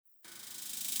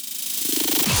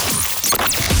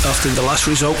after the last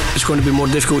result, it's going to be more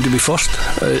difficult to be first.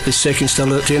 Is second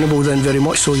still attainable? Then very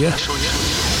much so, yeah.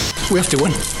 We have to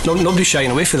win. Nobody's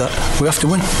shying away for that. We have to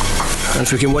win. And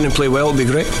if we can win and play well, it'll be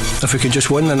great. If we can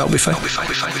just win, then that'll be fine.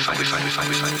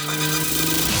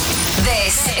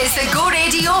 This is the Go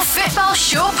Radio Football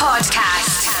Show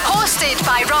podcast. Hosted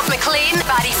by Rob Maclean,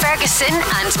 Barry Ferguson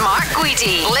and Mark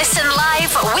Guidi. Listen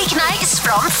live weeknights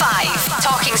from 5.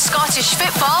 Talking Scottish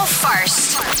football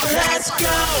first. Let's go!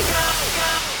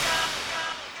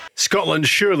 Scotland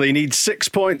surely needs 6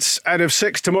 points out of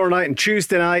 6 tomorrow night and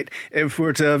Tuesday night if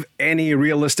we're to have any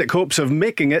realistic hopes of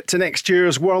making it to next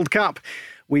year's World Cup.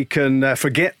 We can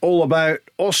forget all about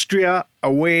Austria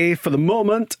away for the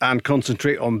moment and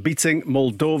concentrate on beating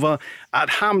Moldova at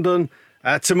Hampden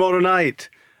tomorrow night.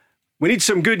 We need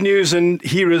some good news, and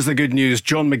here is the good news.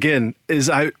 John McGinn is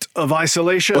out of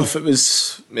isolation. Well, if it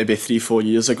was maybe 3-4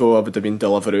 years ago, I would have been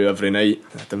Deliveroo every night.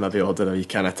 I'd maybe order a wee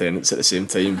can of Tennent's at the same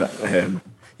time, but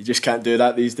you just can't do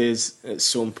that these days. It's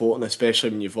so important,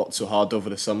 especially when you've worked so hard over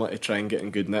the summer to try and get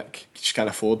in good nick. You just can't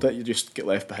afford it, you just get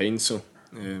left behind. So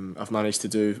I've managed to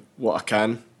do what I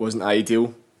can. Wasn't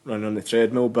ideal running on the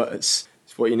treadmill, but it's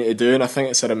what you need to do, and I think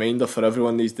it's a reminder for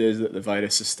everyone these days that the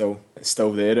virus is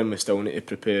still there and we still need to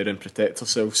prepare and protect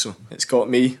ourselves. So it's got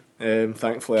me.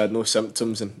 Thankfully I had no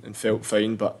symptoms and felt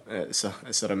fine, but it's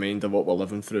a reminder of what we're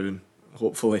living through, and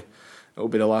hopefully it'll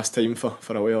be the last time for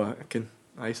a while I can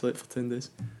isolate for 10 days.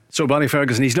 So Barry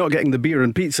Ferguson, he's not getting the beer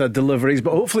and pizza deliveries,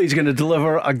 but hopefully he's going to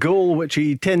deliver a goal, which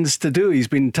he tends to do. He's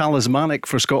been talismanic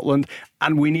for Scotland,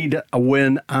 and we need a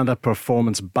win and a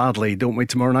performance badly, don't we,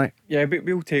 tomorrow night? Yeah, but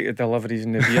we'll take the deliveries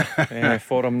and the beer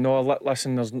for him. No,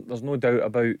 listen, there's no doubt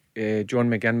about John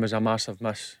McGinn was a massive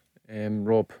miss,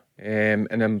 Rob, and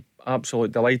I'm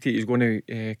absolutely delighted he's going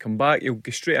to come back. He'll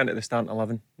go straight into the starting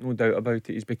 11, no doubt about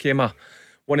it. He's become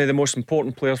one of the most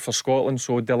important players for Scotland,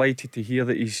 so delighted to hear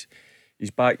that he's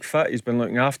back fit, he's been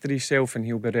looking after himself, and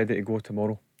he'll be ready to go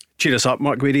tomorrow. Cheer us up,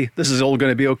 Mark Guidi. This is all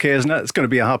going to be okay, isn't it? It's going to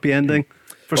be a happy ending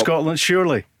for Scotland,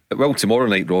 surely. Well, tomorrow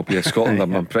night, Rob, yeah, Scotland,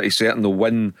 yeah. I'm pretty certain they'll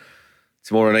win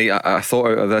tomorrow night. I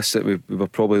thought out of this that we were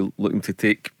probably looking to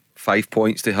take 5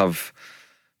 points to have,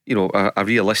 a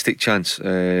realistic chance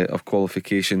of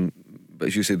qualification. But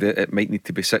as you said, it might need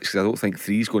to be 6, because I don't think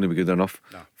 3 is going to be good enough.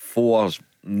 No. 4's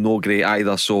no great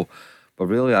either, so we're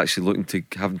really actually looking to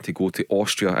having to go to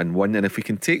Austria and win. And if we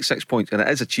can take 6 points, and it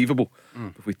is achievable,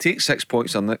 if we take 6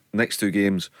 points on the next 2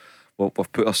 games, we've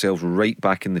put ourselves right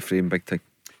back in the frame big time.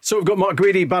 So we've got Mark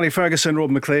Guidi, Barry Ferguson,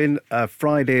 Rob Maclean,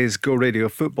 Friday's Go Radio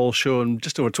Football Show, and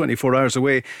just over 24 hours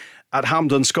away at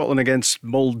Hampden, Scotland against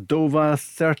Moldova.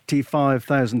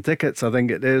 35,000 tickets, I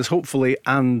think it is, hopefully,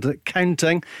 and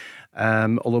counting.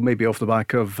 Although maybe off the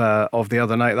back of the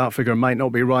other night, that figure might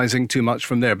not be rising too much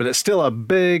from there, but it's still a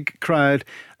big crowd,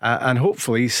 and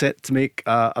hopefully set to make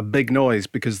a big noise,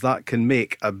 because that can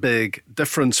make a big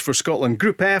difference for Scotland.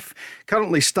 Group F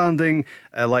currently standing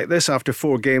like this after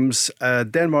 4 games.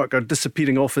 Denmark are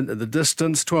disappearing off into the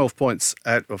distance, 12 points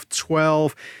out of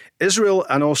 12. Israel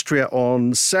and Austria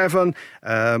on 7.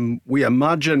 We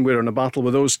imagine we're in a battle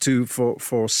with those two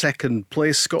for second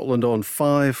place. Scotland on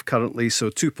 5 currently, so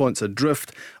 2 points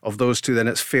adrift of those two. Then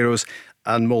it's Faroes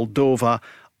and Moldova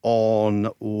on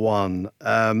 1.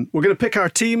 We're going to pick our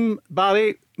team,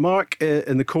 Barry, Mark,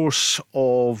 in the course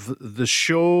of the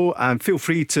show, and feel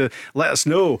free to let us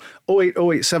know.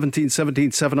 0808 17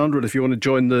 17 700 if you want to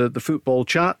join the football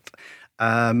chat.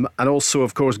 And also,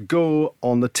 of course, go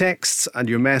on the texts and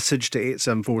your message to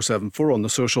 87474 on the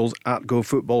socials at Go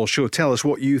Football Show. Tell us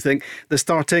what you think the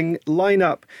starting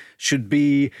lineup should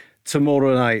be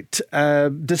tomorrow night.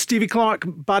 Did Stevie Clarke,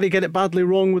 Barry, get it badly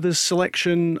wrong with his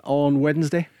selection on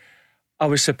Wednesday? I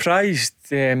was surprised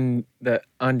that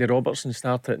Andy Robertson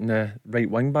started in the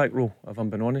right wing back role, if I'm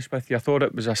being honest with you. I thought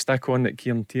it was a stick on that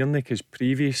Kieran Tierney, because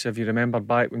previous, if you remember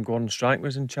back when Gordon Strachan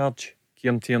was in charge,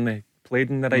 Kieran Tierney played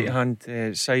in the right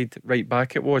hand side, right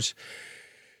back it was.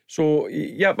 So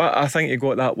yeah, but I think he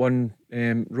got that one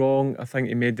wrong. I think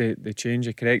he made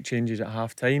the correct changes at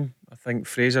half time. I think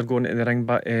Fraser going to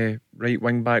the right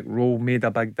wing back role made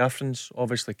a big difference.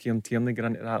 Obviously Kieran Tierney got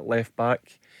into that left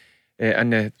back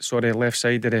left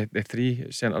side of the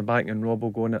 3 centre back, and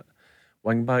Robbo going at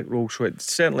wing back role. So it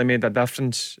certainly made a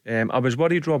difference. I was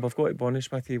worried, Rob, I've got to be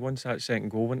honest with you, once that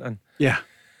second goal went in. Yeah,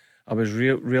 I was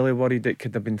really worried it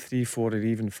could have been 3, 4 or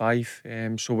even 5.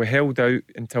 So we held out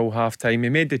until half time. He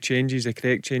made the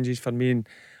correct changes for me, and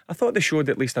I thought they showed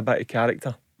at least a bit of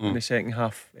character in the second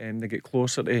half. They get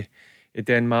closer to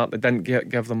Denmark. They didn't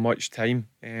give them much time,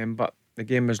 but the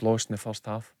game was lost in the first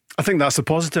half. I think that's the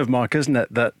positive, Mark, isn't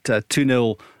it? That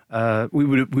 2-0 We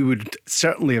would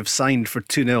certainly have signed for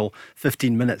 2-0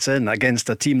 15 minutes in against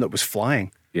a team that was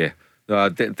flying. Yeah,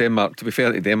 Denmark. To be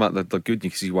fair to Denmark, they're good. You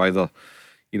can see why they're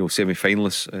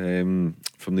semi-finalists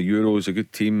from the Euros. A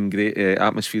good team, great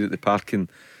atmosphere at the Parken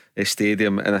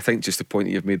Stadium, and I think just the point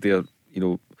that you've made there,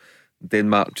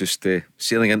 Denmark just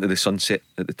sailing into the sunset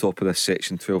at the top of this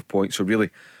section, 12 points. So really,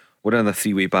 we're in a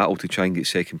three-way battle to try and get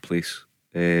second place,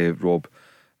 Rob.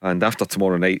 And after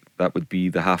tomorrow night, that would be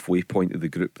the halfway point of the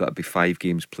group. That'd be 5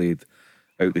 games played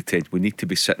out of the 10. We need to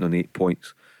be sitting on 8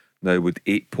 points. Now, would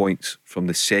 8 points from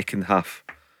the second half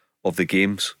of the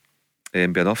games be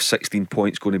enough? 16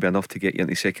 points going to be enough to get you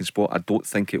into second spot? I don't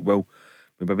think it will.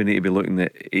 We maybe need to be looking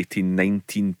at 18,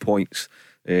 19 points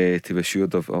to be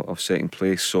assured of second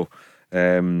place. So,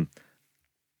 and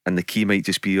the key might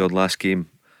just be your last game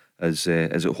as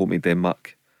at home to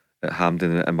Denmark at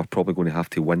Hampden, and we're probably going to have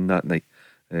to win that night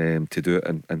to do it.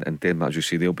 And Denmark, as you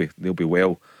say, they'll be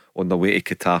well on their way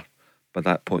to Qatar by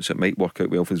that point, so it might work out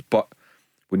well for us. But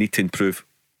we need to improve.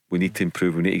 We need to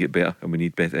get better, and we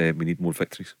need more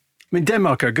victories. I mean,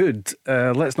 Denmark are good.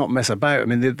 Let's not mess about. I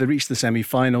mean, they reached the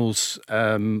semi-finals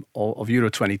of Euro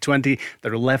 2020.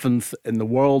 They're 11th in the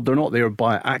world. They're not there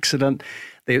by accident.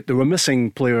 They were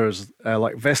missing players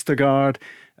like Vestergaard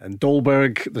and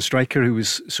Dolberg, the striker who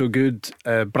was so good,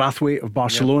 Braithwaite of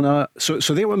Barcelona. Yep.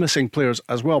 So they were missing players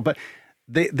as well. But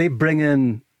they bring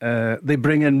in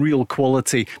real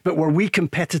quality. But were we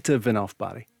competitive enough,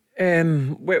 Barry?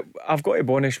 Well, I've got to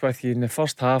be honest with you. In the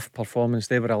first half performance,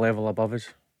 they were a level above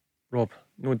us, Rob,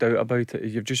 no doubt about it.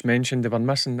 You've just mentioned they were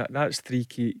missing that's 3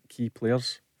 key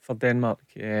players for Denmark.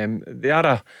 They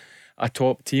are a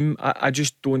top team. I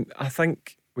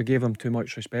think we gave them too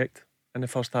much respect in the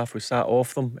first half. We sat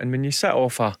off them, and when you sit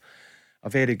off a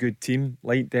very good team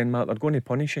like Denmark, they're going to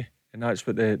punish you, and that's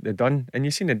what they done. And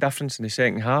you've seen the difference in the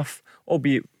second half,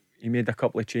 albeit he made a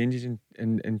couple of changes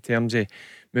in terms of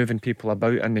moving people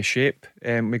about in the shape.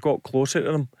 We got closer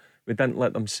to them. We didn't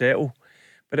let them settle,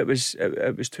 but it was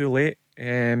too late.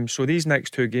 So these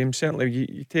next 2 games, certainly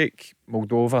you take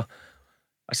Moldova,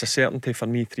 it's a certainty for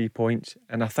me, 3 points.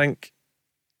 And I think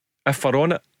if we're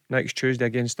on it next Tuesday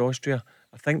against Austria,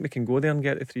 I think we can go there and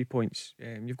get the 3 points.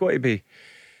 You've got to be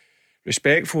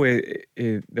respectful.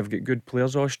 They've got good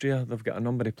players, Austria. They've got a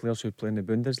number of players who play in the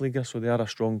Bundesliga, so they are a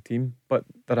strong team, but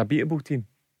they're a beatable team.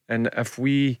 And if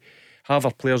we have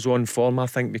our players on form, I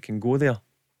think we can go there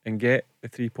and get the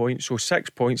 3 points. So 6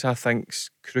 points, I think,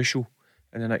 is crucial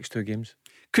in the next 2 games.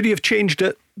 Could he have changed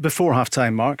it before half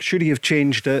time, Mark? Should he have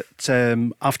changed it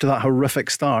after that horrific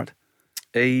start?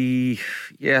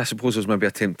 Yeah, I suppose there's maybe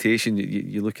a temptation.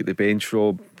 You look at the bench,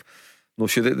 Rob. No,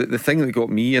 sure. The thing that got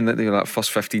me in that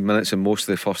first 15 minutes and most of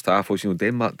the first half was,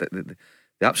 Denmark, they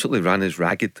absolutely ran us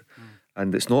ragged.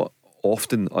 And it's not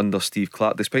often under Steve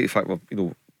Clarke, despite the fact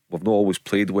we've not always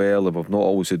played well and we've not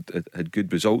always had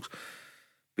good results.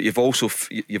 But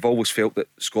you've always felt that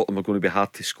Scotland were going to be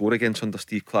hard to score against under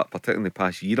Steve Clarke, particularly in the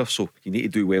past year or so. You need to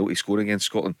do well to score against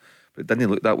Scotland, but it didn't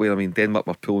look that way. I mean, Denmark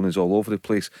were pulling us all over the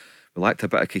place. We lacked a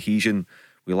bit of cohesion.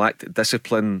 We lacked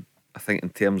discipline, I think, in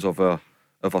terms of our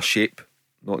shape,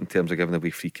 not in terms of giving away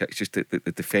free kicks, just the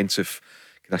defensive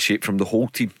kind of shape from the whole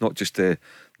team, not just the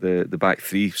back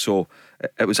three. So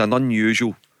it was an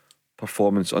unusual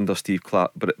performance under Steve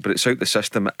Clarke, but it's out the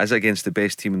system. It is against the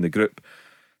best team in the group.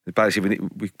 The Barry said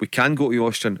we can go to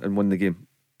Austria and win the game,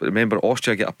 but remember,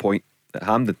 Austria get a point at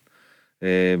Hampden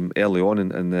early on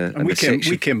in the section.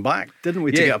 We came back, didn't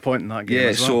we, to get a point in that game? Yeah,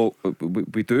 as well. So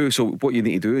we do. So what you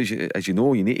need to do is, as you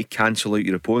know, you need to cancel out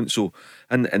your opponent. So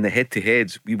in the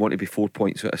head-to-heads, we want to be 4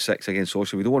 points out of 6 against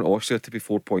Austria. We don't want Austria to be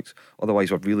 4 points, otherwise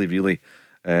we're really, really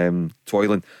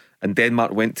toiling. And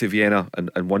Denmark went to Vienna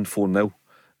and won 4-0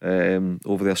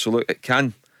 over there. So look, it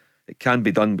can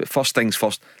be done, but first things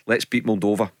first, let's beat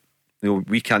Moldova.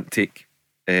 We can't take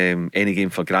any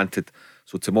game for granted.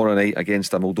 So tomorrow night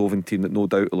against a Moldovan team that no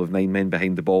doubt will have 9 men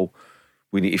behind the ball,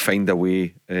 we need to find a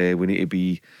way. We need to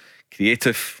be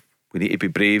creative, we need to be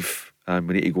brave, and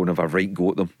we need to go and have a right go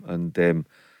at them. And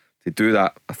to do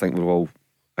that, I think we're all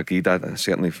agreed.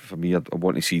 Certainly for me, I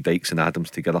want to see Dykes and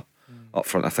Adams together up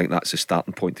front. I think that's the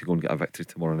starting point to go and get a victory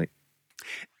tomorrow night.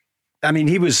 I mean,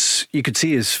 you could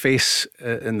see his face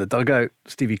in the dugout,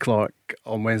 Stevie Clarke,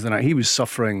 on Wednesday night. He was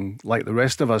suffering like the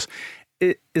rest of us.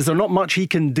 Is there not much he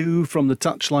can do from the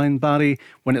touchline, Barry,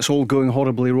 when it's all going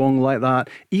horribly wrong like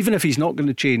that? Even if he's not going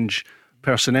to change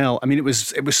personnel. I mean, it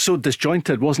was so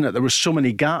disjointed, wasn't it? There were so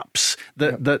many gaps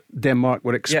that Denmark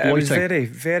were exploiting. Yeah, it was very,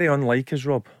 very unlike us,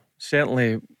 Rob.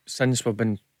 Certainly since we've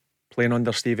been playing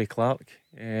under Stevie Clarke.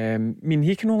 I mean,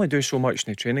 he can only do so much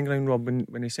in the training ground, Rob.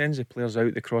 When he sends the players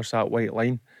out, they cross that white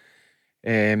line.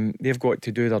 They've got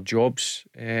to do their jobs,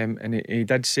 and he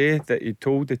did say that he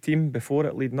told the team before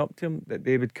it leading up to him that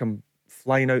they would come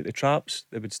flying out the traps,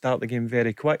 they would start the game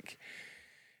very quick,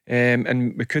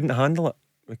 and we couldn't handle it.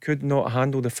 We could not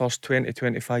handle the first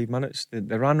 20-25 minutes.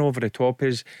 They ran over the top.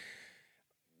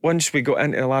 Once we got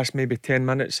into the last maybe 10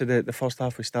 minutes of the first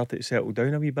half, we started to settle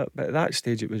down a wee bit, but at that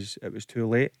stage it was too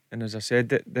late. And as I said,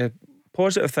 the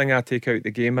positive thing I take out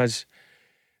the game is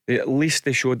that at least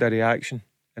they showed their reaction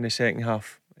in the second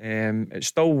half. It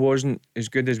still wasn't as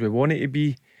good as we wanted to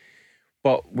be,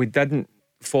 but we didn't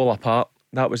fall apart.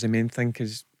 That was the main thing,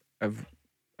 because if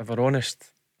we're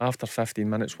honest, after 15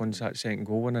 minutes, once that second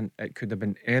goal went in, it could have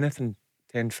been anything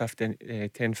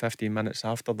 10-15 minutes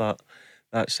after that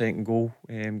second goal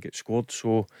gets scored.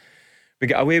 So we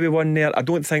get away with one there. I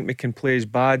don't think we can play as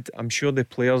bad. I'm sure the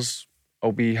players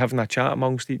will be having a chat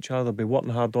amongst each other. They'll be working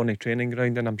hard on the training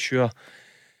ground, and I'm sure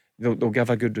they'll give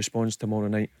a good response tomorrow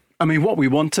night. I mean, what we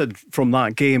wanted from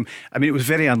that game, I mean, it was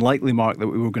very unlikely, Mark, that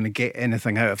we were going to get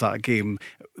anything out of that game,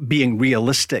 being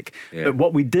realistic. Yeah. But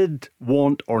what we did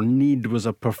want or need was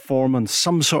a performance,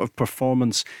 some sort of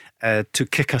performance to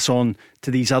kick us on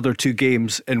to these other two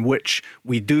games in which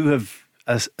we do have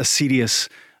a serious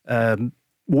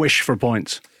wish for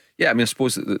points. Yeah, I mean, I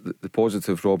suppose the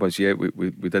positive, Rob, is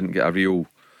we didn't get a real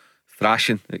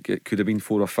thrashing. It could have been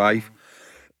 4 or 5.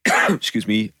 Excuse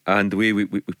me. And the way we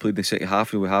played in the second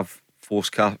half, we have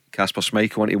forced Kasper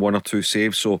Schmeichel into 1 or 2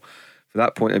 saves. So from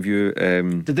that point of view,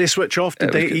 did they switch off?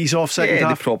 Did they ease off second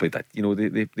half? They probably did.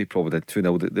 They probably did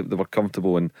 2-0. They were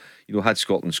comfortable, and had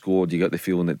Scotland scored, you got the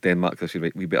feeling that Denmark, they said,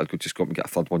 right, we better just go up and get a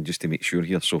third one just to make sure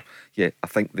here. So yeah, I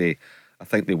think they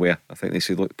were. I think they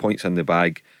said, look, points in the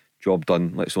bag, job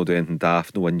done. Let's not do anything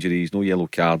daft. No injuries, no yellow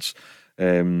cards.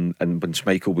 And when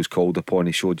Schmeichel was called upon,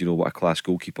 he showed what a class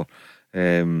goalkeeper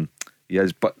he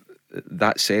is. But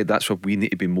that said, that's where we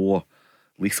need to be more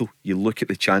lethal. You look at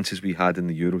the chances we had in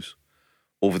the Euros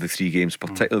over the 3 games,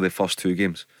 particularly the first 2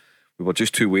 games. We were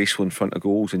just too wasteful in front of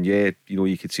goals, and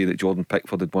you could say that Jordan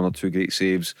Pickford had 1 or 2 great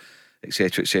saves,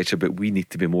 etc, but we need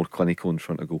to be more clinical in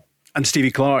front of goal. And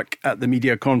Stevie Clarke at the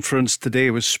media conference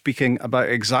today was speaking about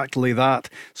exactly that.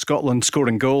 Scotland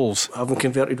scoring goals. Haven't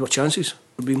converted with chances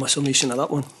would be my summation of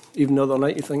that one. Even the other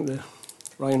night, you think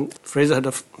Ryan Fraser had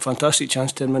a fantastic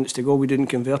chance, 10 minutes to go. We didn't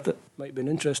convert it. Might have been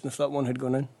interesting if that one had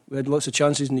gone in. We had lots of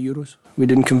chances in the Euros. We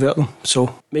didn't convert them.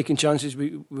 So making chances,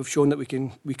 we've shown that we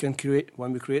can create.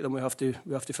 When we create them, we have to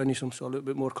finish them. So a little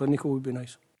bit more clinical would be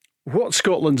nice. What's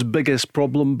Scotland's biggest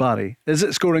problem, Barry? Is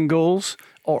it scoring goals,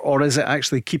 or is it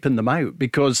actually keeping them out?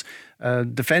 Because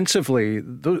defensively,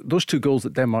 those 2 goals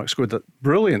that Denmark scored, that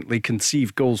brilliantly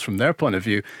conceived goals from their point of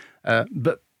view,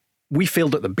 but we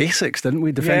failed at the basics, didn't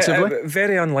we, defensively? Yeah,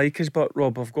 very unlike us, but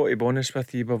Rob, I've got to be honest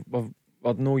with you,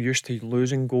 we're no used to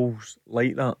losing goals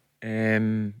like that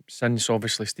since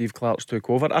obviously Steve Clarke's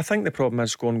took over. I think the problem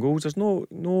is scoring goals. There's no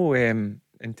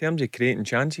in terms of creating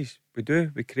chances,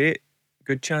 we create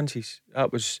good chances.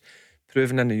 That was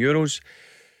proven in the Euros,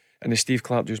 and as Steve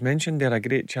Clarke just mentioned, they're a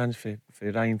great chance for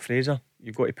Ryan Fraser.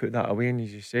 You've got to put that away, and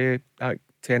as you say, that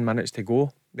 10 minutes to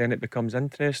go, then it becomes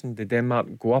interesting. Did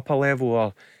Denmark go up a level,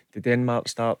 or did Denmark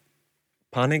start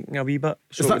panicking a wee bit?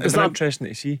 So it's interesting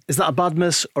to see. Is that a bad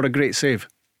miss or a great save,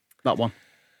 that one?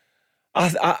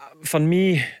 For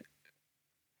me,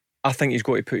 I think he's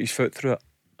got to put his foot through it.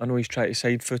 I know he's trying to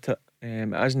side foot it.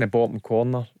 It is in the bottom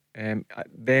corner.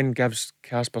 Then gives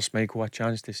Kasper Schmeichel a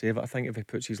chance to save it. I think if he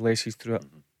puts his laces through it,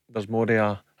 there's more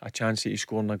of a chance that he's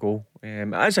scoring a goal.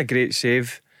 It is a great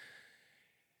save.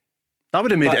 That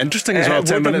would have made it interesting as well.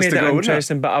 10 minutes to go,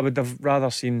 interesting, but I would have rather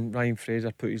seen Ryan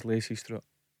Fraser put his laces through it.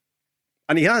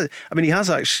 And he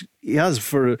has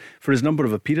for his number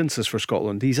of appearances for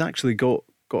Scotland, he's actually got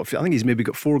I think he's maybe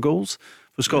got 4 goals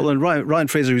for Scotland. Yeah. Ryan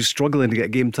Fraser, who's struggling to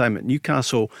get game time at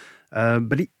Newcastle,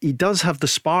 but he does have the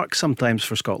spark sometimes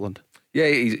for Scotland. Yeah,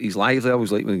 he's lively. I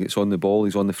always like when he gets on the ball,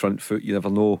 he's on the front foot. You never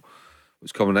know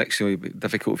what's coming next. It'd be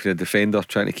difficult if you're a defender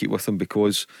trying to keep with him,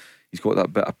 because he's got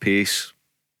that bit of pace,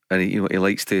 and he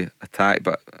likes to attack.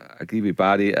 But I agree with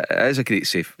Barry, it is a great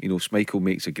save. Schmeichel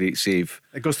makes a great save.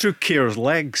 It goes through Keir's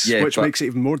legs, which makes it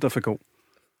even more difficult.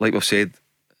 Like we've said,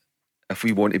 if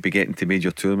we want to be getting to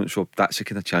major tournaments, Rob, that's the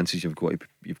kind of chances you've got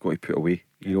to put away.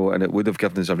 And it would have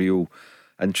given us a real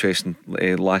interesting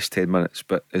last 10 minutes.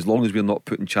 But as long as we're not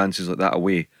putting chances like that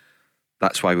away,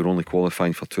 that's why we're only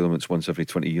qualifying for tournaments once every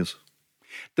 20 years.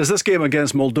 Does this game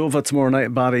against Moldova tomorrow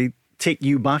night, Barry, take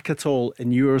you back at all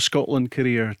in your Scotland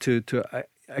career to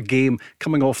a game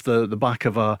coming off the back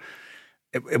of a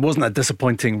it wasn't a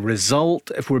disappointing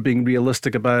result, if we're being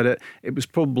realistic about it. It was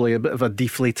probably a bit of a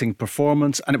deflating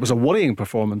performance, and it was a worrying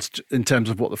performance in terms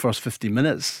of what the first 50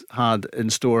 minutes had in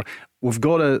store.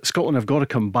 Scotland have got to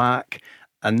come back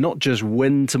and not just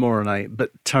win tomorrow night,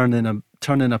 but turn in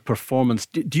a performance.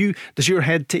 Does your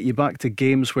head take you back to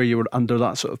games where you were under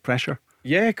that sort of pressure?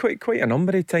 Yeah, quite a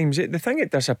number of times. The thing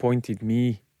that disappointed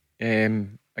me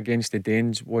against the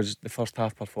Danes was the first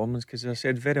half performance, because, as I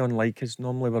said, very unlike us.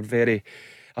 Normally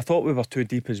I thought we were too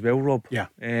deep as well, Rob. Yeah.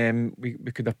 We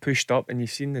could have pushed up, and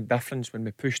you've seen the difference when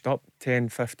we pushed up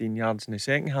 10-15 yards in the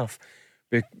second half.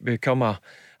 We become a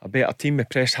better team. We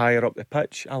press higher up the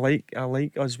pitch. I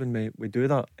like us when we do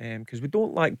that, because we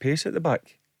don't lack pace at the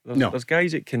back. There's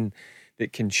guys that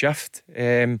can shift.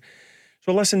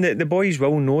 So listen, the boys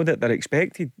will know that they're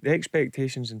expected. The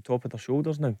expectations on top of their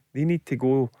shoulders now. They need to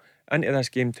go into this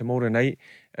game tomorrow night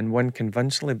and win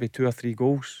convincingly by 2 or 3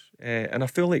 goals. And I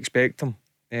fully expect them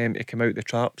to come out the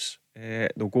traps.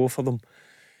 They'll go for them,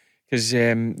 because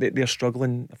they're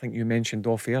struggling. I think you mentioned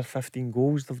off air, 15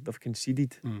 goals they've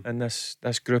conceded in this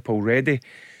group already.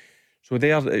 So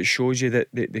there it shows you that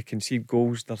they concede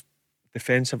goals. They're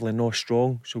defensively not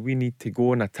strong, so we need to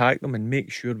go and attack them and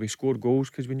make sure we score goals,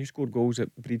 because when you score goals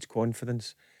it breeds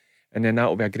confidence, and then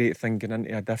that'll be a great thing going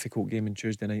into a difficult game on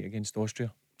Tuesday night against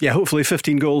Austria. Yeah, hopefully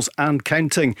 15 goals and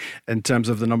counting in terms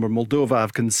of the number Moldova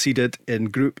have conceded in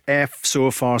Group F so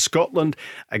far. Scotland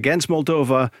against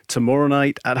Moldova tomorrow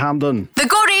night at Hampden. The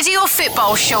Go Radio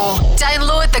Football Show.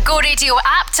 Download the Go Radio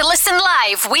app to listen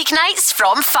live weeknights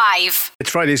from 5. It's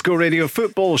Friday's Go Radio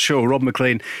Football Show. Rob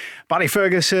Maclean, Barry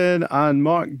Ferguson and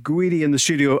Mark Guidi in the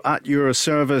studio at your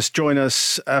service. Join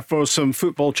us for some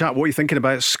football chat. What are you thinking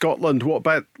about Scotland? What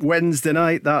about Wednesday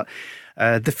night? That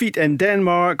defeat in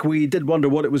Denmark, we did wonder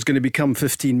what it was going to become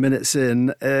 15 minutes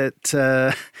in.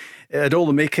 It had all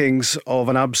the makings of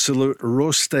an absolute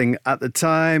roasting at the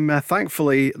time.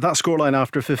 Thankfully, that scoreline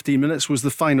after 15 minutes was the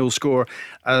final score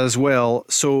as well.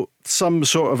 So some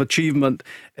sort of achievement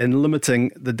in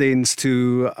limiting the Danes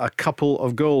to a couple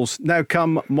of goals. Now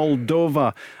come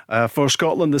Moldova for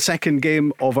Scotland, the second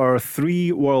game of our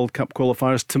 3 World Cup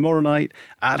qualifiers tomorrow night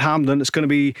at Hampden. It's going to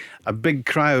be a big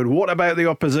crowd. What about the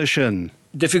opposition?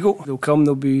 Difficult. They'll come,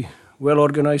 they'll be well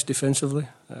organised defensively.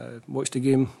 Watched the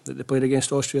game that they played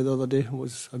against Austria the other day. It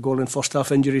was a goal in first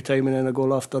half injury time and then a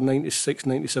goal after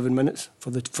 96-97 minutes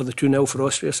for the 2-0 for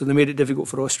Austria. So they made it difficult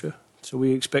for Austria. So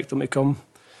we expect them to come,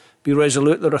 be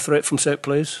resolute. They're a threat from set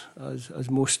plays, as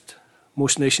most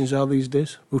nations are these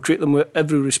days. We'll treat them with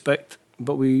every respect,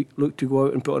 but we look to go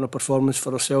out and put on a performance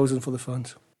for ourselves and for the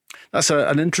fans. That's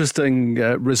an interesting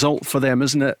result for them,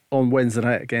 isn't it, on Wednesday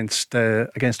night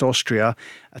against Austria,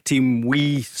 a team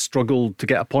we struggled to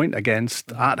get a point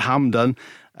against at Hampden.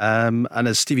 And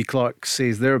as Stevie Clark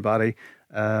says there, Barry,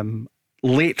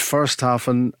 late first half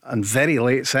and very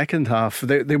late second half.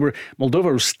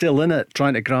 Moldova was still in it,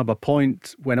 trying to grab a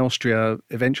point when Austria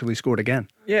eventually scored again.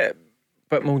 Yeah,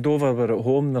 but Moldova were at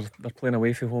home. They're playing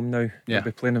away from home now. Yeah. They'll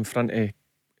be playing in front of,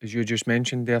 as you just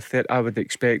mentioned there, I would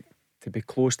expect to be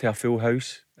close to a full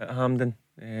house at Hampden,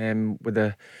 with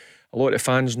a lot of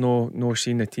fans no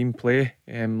seeing the team play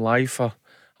live for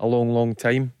a long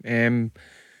time.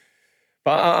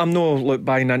 But I'm not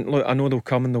buying in. Look, I know they'll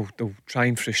come and they'll try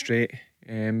and frustrate.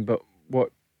 But what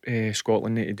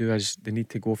Scotland need to do is they need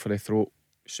to go for the throat.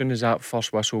 As soon as that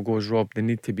first whistle goes, Rob, they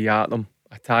need to be at them,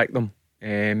 attack them,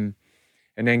 and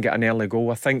then get an early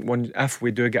goal. I think if we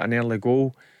do get an early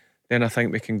goal, then I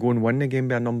think we can go and win the game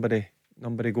by a number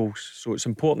of goals. So it's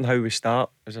important how we start.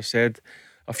 As I said,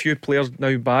 a few players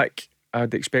now back.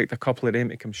 I'd expect a couple of them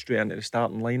to come straight into the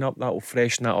starting lineup. That will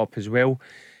freshen that up as well.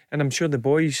 And I'm sure the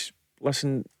boys,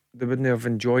 listen, they wouldn't have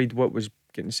enjoyed what was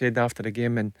getting said after the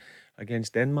game and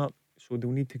against Denmark. So they'll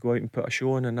need to go out and put a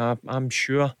show on, and I'm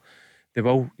sure they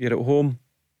will. You're at home.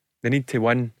 They need to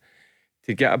win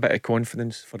to get a bit of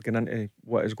confidence for getting into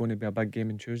what is going to be a big game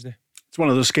on Tuesday. It's one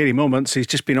of those scary moments. He's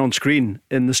just been on screen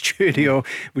in the studio.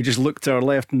 We just looked to our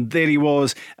left and there he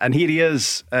was. And here he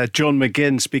is, John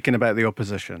McGinn, speaking about the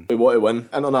opposition. We want to win.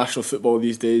 International football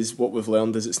these days, what we've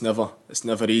learned is it's never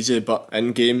easy. But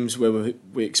in games where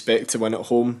we expect to win at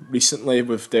home, recently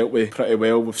we've dealt with pretty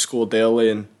well. We've scored early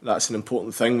and that's an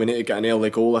important thing. We need to get an early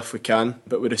goal if we can.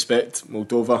 But we respect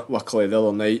Moldova. Luckily the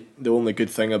other night, the only good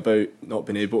thing about not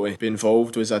being able to be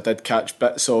involved was I did catch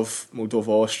bits of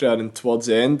Moldova-Austria, and towards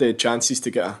the end they had chances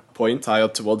to get a point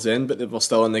tired towards the end, but they were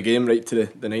still in the game right to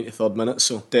the 93rd minute.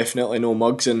 So definitely no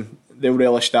mugs, and they'll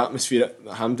relish the atmosphere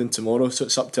at Hampden tomorrow, so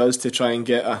it's up to us to try and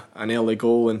get an early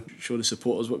goal and show the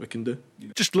supporters what we can do.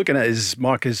 Just looking at his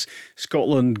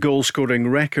Scotland goal scoring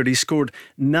record, he scored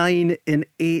 9 in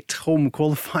 8 home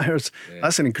qualifiers.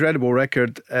 That's an incredible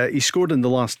record. He scored in the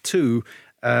last 2,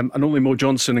 and only Mo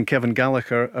Johnson and Kevin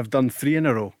Gallagher have done 3 in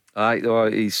a row. I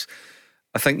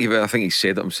think he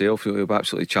said it himself. He'll be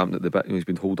absolutely champed at the bit. He's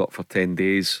been holed up for 10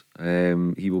 days.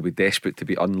 He will be desperate to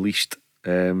be unleashed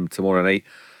tomorrow night.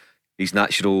 His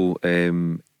natural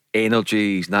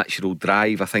energy, his natural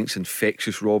drive, I think, is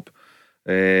infectious, Rob,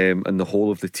 and the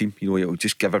whole of the team. It'll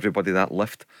just give everybody that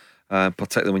lift,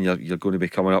 particularly when you're going to be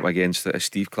coming up against, as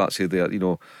Steve Clark said there,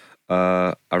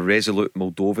 a resolute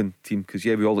Moldovan team. Because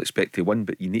we all expect to win,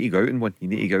 but you need to go out and win. You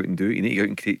need to go out and do it. You need to go out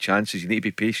and create chances. You need to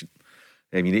be patient.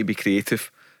 You need to be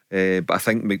creative. But I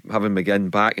think having McGinn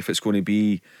back, if it's going to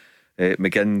be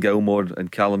McGinn, Gilmore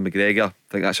and Callum McGregor, I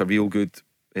think that's a real good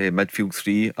midfield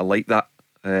 3. I like that.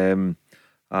 I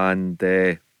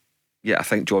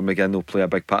think John McGinn will play a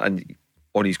big part. And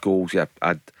on his goals,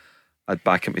 I'd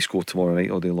back him to score tomorrow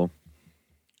night all day long.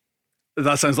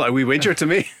 That sounds like a wee wager to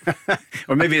me.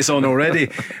 Or maybe it's on already.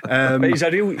 He's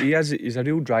a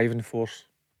real driving force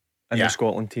in the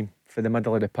Scotland team for the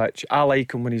middle of the pitch. I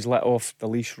like him when he's let off the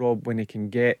leash, Rob, when he can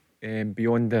get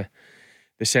beyond the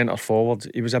centre forwards.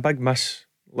 He was a big miss.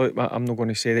 Look, I'm not going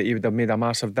to say that he would have made a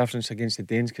massive difference against the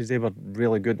Danes, because they were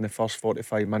really good in the first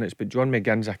 45 minutes, but John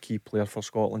McGinn's a key player for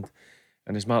Scotland,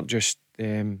 and as Mark just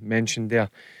mentioned there,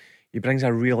 he brings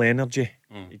a real energy.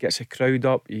 He gets a crowd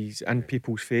up, he's in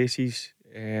people's faces.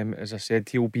 As I said,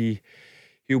 he'll be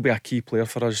a key player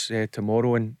for us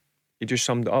tomorrow, and he just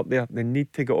summed it up there. They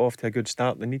need to get off to a good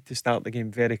start. They need to start the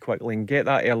game very quickly and get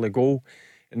that early goal,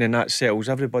 and then that settles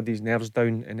everybody's nerves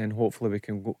down, and then hopefully we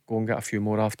can go and get a few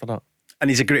more after that. And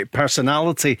he's a great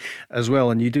personality as well,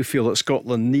 and you do feel that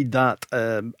Scotland need that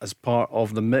as part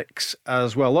of the mix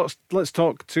as well. Let's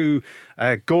talk to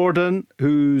Gordon,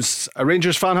 who's a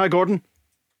Rangers fan. Hi, Gordon.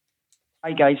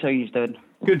 Hi guys, how you doing?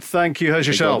 Good, thank you. How's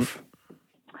yourself?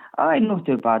 Aye, not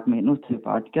too bad, mate. Not too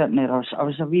bad. Getting there. I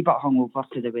was a wee bit hungover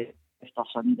to the way after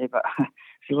Sunday, but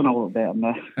feeling a little better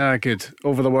now. Good.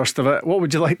 Over the worst of it. What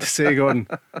would you like to say, Gordon?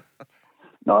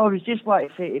 No, I was just like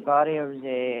to say to Barry, I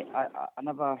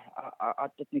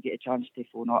didn't get a chance to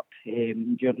phone up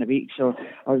during the week, so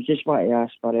I was just wanting to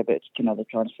ask Barry about kind of the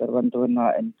transfer window and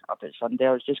that, and about Sunday.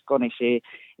 I was just going to say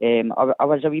I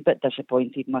was a wee bit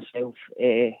disappointed myself.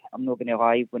 I'm not going to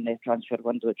lie, when the transfer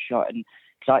window had shut, and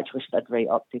it's actually stood right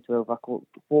up to 12 o'clock,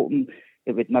 hoping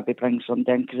it would maybe bring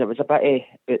something in, because it was a bit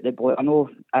out the blue. I know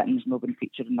Itton's not been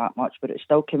featuring that much, but it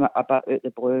still came a bit out the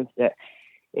blue that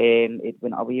it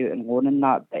went away out and loan and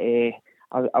that, but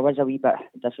I was a wee bit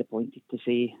disappointed to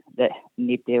see that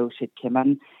nobody else had come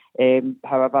in.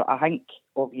 However, I think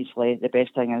obviously the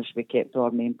best thing is we kept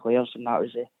our main players, and that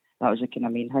was the kind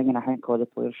of main thing, and I think all the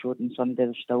players showed on Sunday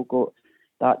they've still got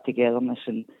that togetherness,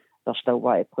 and they're still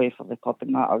wanting to play for the club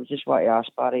and that. I was just wanting to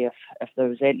ask Barry if there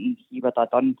was anything he would have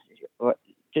done,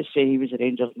 just say he was the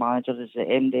Rangers manager, as the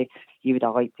MD, he would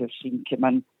have liked to have seen come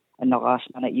in the last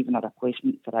minute, even a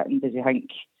replacement for it. And does he think,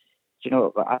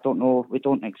 I don't know, we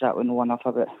don't exactly know enough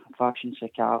about Faction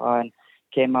Sakala and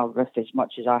Kemar Ruth as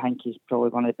much as I think he's probably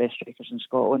one of the best strikers in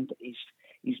Scotland.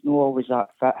 He's not always that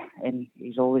fit, and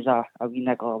he's always a wee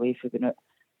niggle away from going out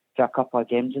for a couple of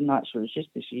games and that. So it's just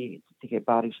to get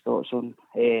Barry's thoughts on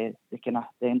the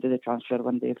end of the transfer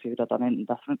window, if he would have done anything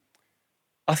different.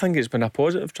 I think it's been a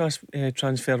positive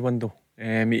transfer window.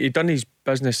 He done his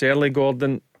business early,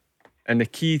 Gordon, and the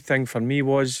key thing for me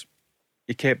was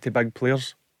he kept the big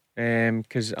players,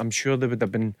 because I'm sure there would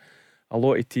have been a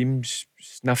lot of teams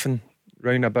sniffing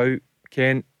round about.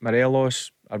 Kent,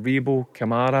 Morelos, Aribo,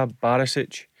 Kamara,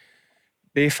 Barisic,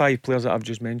 they 5 players that I've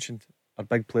just mentioned are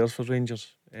big players for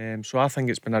Rangers. So I think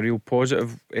it's been a real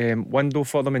positive window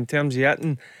for them. In terms of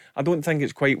hitting, I don't think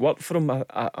it's quite worked for him.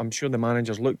 I'm sure the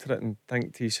managers looked at it and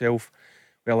think to himself,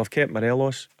 well, I've kept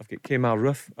Morelos, I've got Kemar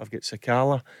Ruth, I've got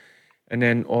Sakala, and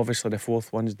then obviously the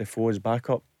fourth one's Defoe's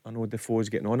backup. I know Defoe's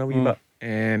getting on a wee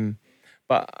bit,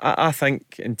 but I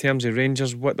think in terms of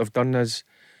Rangers, what they've done is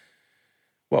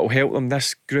what will help them.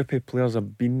 This group of players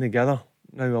have been together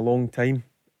now a long time.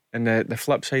 And the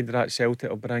flip side of that,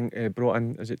 Celtic have brought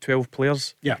in, is it 12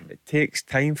 players? Yeah. It takes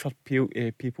time for people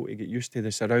to get used to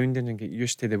the surroundings and get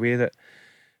used to the way that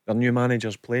their new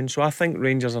manager's playing. So I think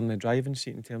Rangers are in the driving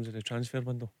seat in terms of the transfer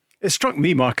window. It struck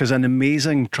me, Mark, as an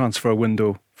amazing transfer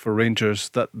window for Rangers,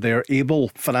 that they're able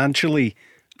financially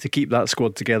to keep that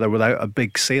squad together without a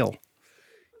big sale.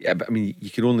 Yeah, but I mean, you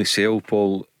can only sell,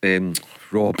 Paul,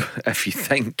 Rob, if you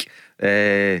think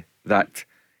that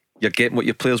you're getting what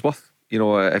your player's worth.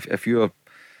 If you're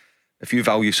if you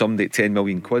value somebody at 10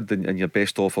 million quid and your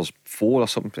best offer's 4 or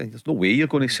something, there's no way you're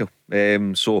going to sell.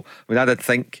 So I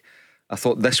mean, I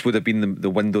thought this would have been the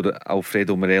window that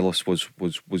Alfredo Morelos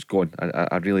was gone.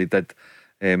 I really did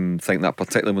think that,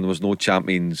 particularly when there was no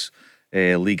Champions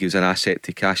League, as an asset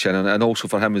to cash in, and also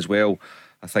for him as well.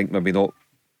 I think maybe not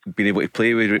being able to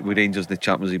play with Rangers in the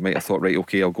Champions League, might have thought, right,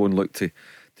 okay, I'll go and look to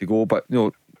go. But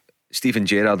Steven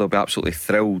Gerrard will be absolutely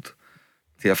thrilled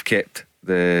to have kept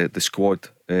the squad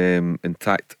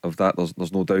intact of that.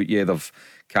 There's no doubt. Yeah,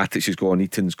 Katic has gone,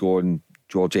 Eaton's gone,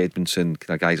 George Edmondson,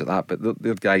 kind of guys like that, but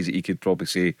they're guys that you could probably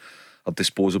say are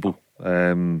disposable.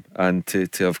 And to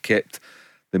have kept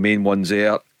the main ones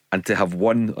there, and to have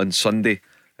won on Sunday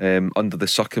under the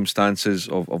circumstances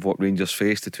of what Rangers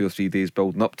faced, the 2 or 3 days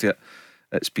building up to it,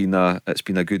 it's been a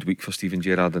good week for Steven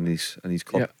Gerrard and his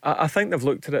club. Yeah, I think they've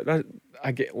looked at it.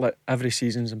 I get every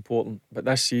season's important, but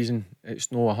this season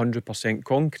it's no 100%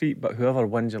 concrete. But whoever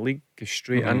wins the league goes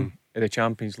straight in to the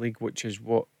Champions League, which is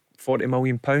what, £40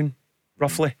 million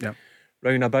roughly,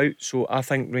 round about. So I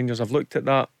think Rangers have looked at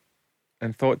that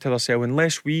and thought to themselves,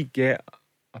 unless we get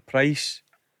a price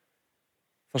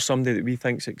for somebody that we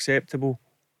think's acceptable,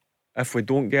 if we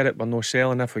don't get it, we're no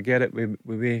selling. If we get it, we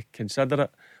may consider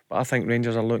it. But I think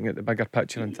Rangers are looking at the bigger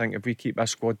picture and think, if we keep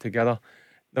this squad together,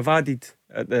 they've added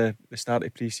at the start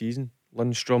of pre-season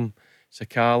Lundstrom,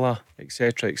 Sakala,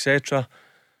 etc.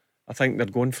 I think they're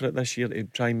going for it this year to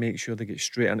try and make sure they get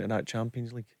straight into that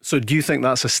Champions League. So do you think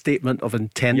that's a statement of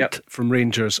intent from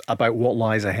Rangers about what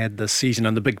lies ahead this season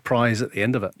and the big prize at the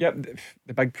end of it? Yep,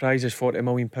 the big prize is £40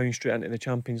 million straight into the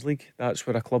Champions League. That's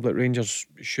where a club like Rangers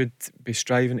should be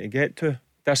striving to get to.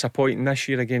 Disappointing this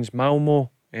year against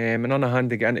Malmo. And on the hand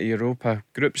to get into Europa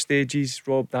group stages,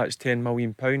 Rob, that's £10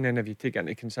 million. And if you take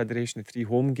into consideration the 3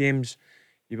 home games,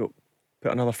 you've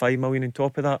put another £5 million on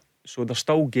top of that. So they're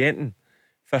still getting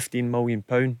 £15 million,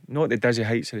 not the dizzy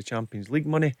heights of the Champions League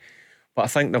money, but I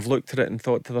think they've looked at it and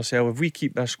thought to themselves, if we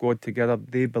keep this squad together,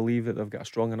 they believe that they've got a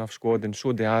strong enough squad, and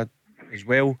so they are as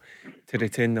well, to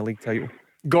retain the league title.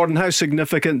 Gordon, how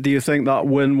significant do you think that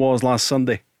win was last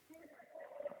Sunday?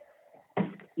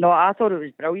 No, I thought it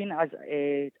was brilliant.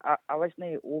 I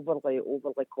wasn't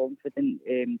overly confident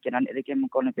getting into the game. I'm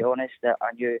going to be honest, that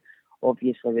I knew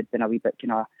obviously we'd been a wee bit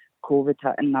kind of COVID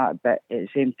hitting that, but at the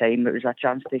same time it was a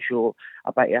chance to show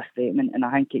a bit of a statement, and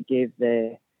I think it gave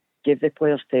the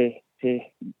players to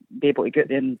be able to get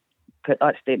there and put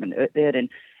that statement out there, and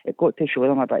it got to show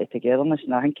them a bit of togetherness,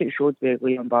 and I think it showed with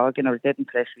Liam Balogun. I was dead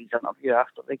impressed with his interview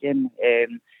after the game.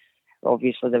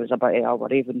 Obviously there was a bit of a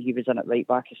worry when he was in it right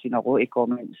back. I've seen a lot of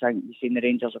comments. I think you've seen the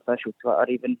Rangers official Twitter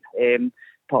even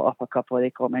put up a couple of the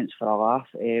comments for a laugh.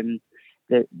 There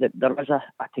was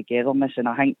a togetherness, and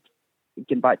I think,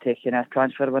 getting back to kind of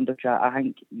transfer window chat, I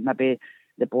think maybe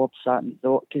the board sat and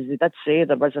thought, because they did say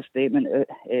there was a statement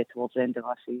out towards the end of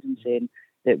last season saying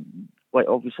that, like,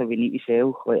 obviously we need to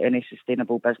sell. Like any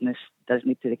sustainable business does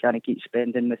need to kind of keep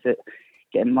spending without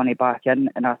getting money back in.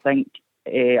 And I think,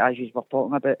 as you were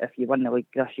talking about, if you win the league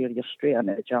this year, you're straight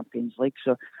into the Champions League.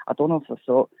 So I don't know if they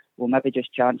thought, we'll maybe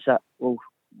just chance it,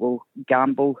 we'll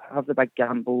gamble, have the big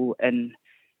gamble, and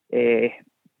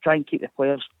try and keep the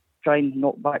players, try and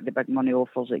knock back the big money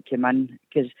offers that came in,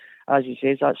 because as you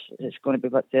say, it's going to be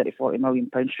about £30-40 million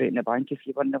straight in the bank if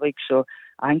you win the league. So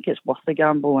I think it's worth the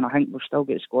gamble, and I think we've still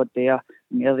got a squad there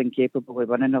more than capable of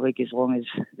winning the league as long as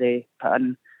they put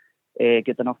in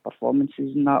good enough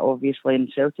performances and that, obviously.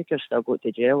 And Celtic have still got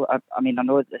to gel. I mean, I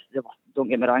know don't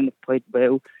get me wrong, they've played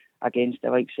well against the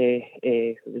likes of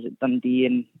was it Dundee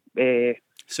and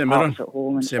St Mirren at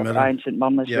home, and St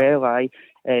Mirren as well, aye.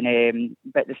 And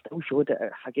but they still showed it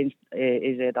against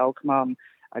AZ Alkmaar,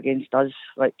 against us.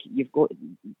 Like,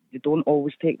 they don't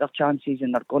always take their chances,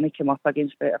 and they're going to come up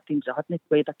against better teams. They hadn't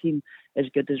played a team as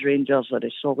good as Rangers or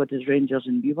as solid as Rangers,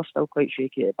 and we were still quite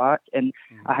shaky at the back. And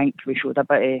I think we showed a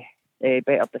bit of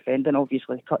better defending.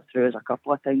 Obviously cut through us a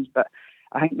couple of times, but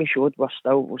I think we showed we'll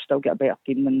still get a better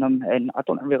team than them. And I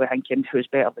don't really think anyone was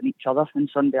better than each other on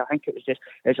Sunday. I think it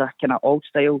was a kind of old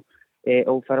style.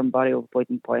 Old Firm Barry have played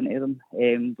in plenty of them,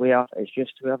 where it's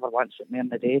just whoever wants it more in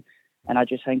the day. And I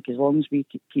just think as long as we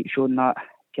keep showing that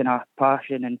kind of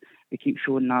passion and we keep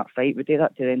showing that fight, we do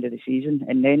that to the end of the season,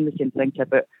 and then we can think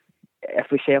about, if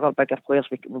we sell our bigger players,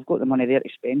 we've got the money there to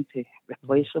spend to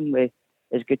replace them with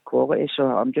as good quality. So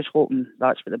I'm just hoping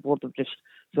that's what the board have just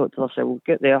thought to themselves, we'll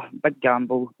get there, big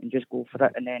gamble, and just go for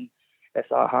it. And then if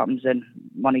that happens, then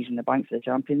money's in the bank for the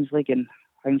Champions League, and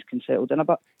things can settle down a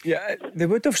bit. Yeah, they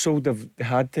would have sold if they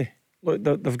had to. Look,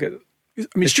 they've got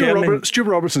I mean, Stuart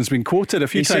Robertson's been quoted a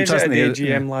few times, hasn't he? He said at the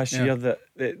AGM last year that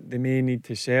they may need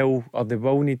to sell, or they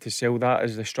will need to sell that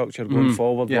as the structure going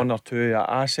forward, one or two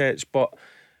assets. But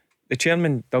the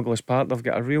chairman, Douglas Park, they've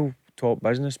got a real top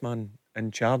businessman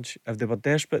in charge. If they were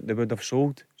desperate, they would have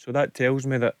sold. So that tells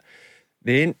me that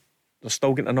they ain't. They're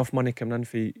still getting enough money coming in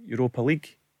for Europa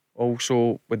League.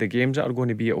 Also, with the games that are going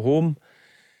to be at home,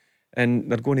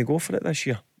 and they're going to go for it this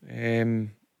year.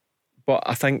 But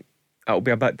I think it'll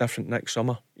be a bit different next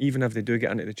summer. Even if they do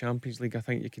get into the Champions League, I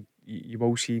think you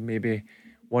will see maybe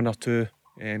one or two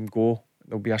go.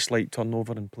 There'll be a slight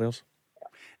turnover in players.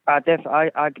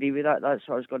 I agree with that. That's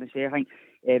what I was going to say. I think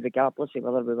regardless of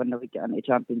whether we win the league, get into the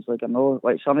Champions League or no,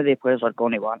 like some of the players are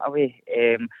going to want away.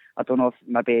 I don't know if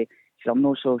maybe, because I'm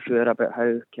not so sure about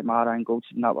how Kamara and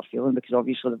Goldson and that were feeling, because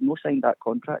obviously they've not signed that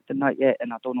contract in that yet,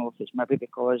 and I don't know if it's maybe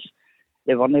because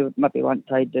they weren't maybe want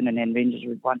tied down and then Rangers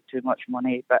would want too much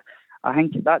money. But I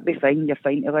think that'd be fine. You're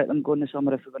fine to let them go in the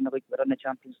summer if we win the league, we're in the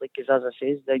Champions League, because as I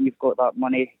says, then you've got that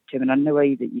money coming in the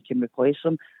way that you can replace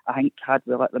them. I think had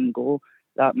we let them go,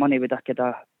 that money would have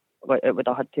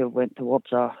had to have went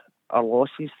towards our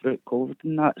losses through COVID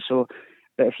and that. So,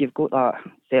 but if you've got that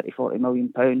 30-40 million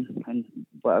pound and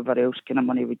whatever else kind of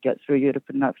money we'd get through Europe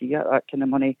and that, if you get that kind of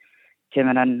money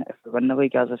coming in, if we win the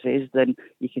league, as I says, then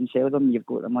you can sell them. You've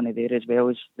got the money there, as well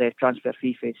as the transfer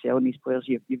fee for selling these players.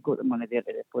 You've got the money there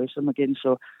to replace them again.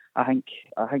 So I think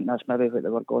that's maybe what they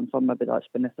were going for. Maybe that's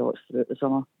been the thoughts throughout the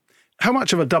summer. How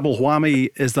much of a double whammy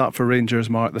is that for Rangers,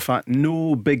 Mark? The fact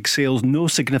no big sales, no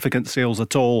significant sales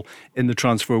at all in the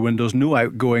transfer windows, no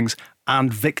outgoings,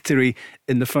 and victory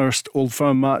in the first Old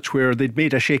Firm match where they'd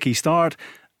made a shaky start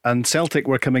and Celtic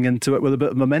were coming into it with a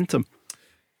bit of momentum.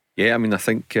 Yeah, I mean, I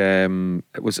think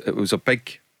it was a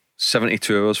big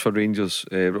 72 hours for Rangers.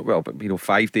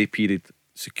 5-day period,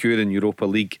 securing Europa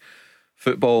League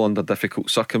football under difficult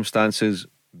circumstances,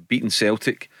 beating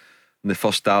Celtic in the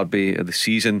first derby of the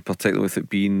season, particularly with it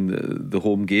being the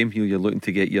home game. You're looking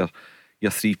to get your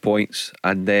 3 points,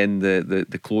 and then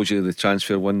the closure of the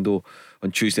transfer window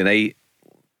on Tuesday night.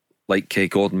 Like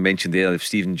Gordon mentioned there, if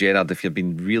Steven Gerrard, if you've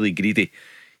been really greedy,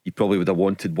 you probably would have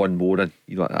wanted one more in.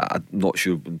 I'm not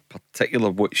sure in particular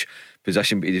which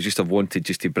position, but you just have wanted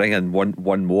just to bring in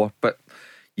one more. But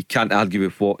you can't argue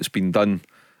with what's been done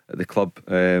at the club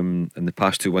in the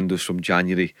past two windows from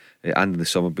January and in the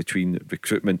summer, between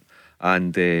recruitment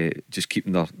and just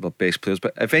keeping their best players.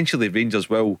 But eventually Rangers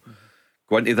will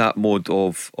go into that mode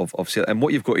of and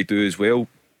what you've got to do as well,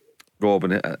 Rob,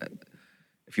 and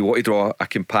if you want to draw a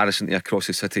comparison to across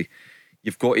the city,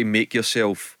 you've got to make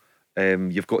yourself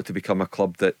you've got to become a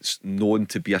club that's known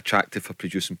to be attractive for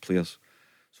producing players.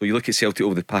 So you look at Celtic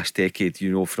over the past decade,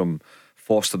 from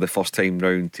Foster the first time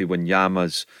round to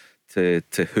Wanyamas to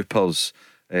Hoopers,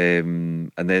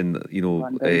 and then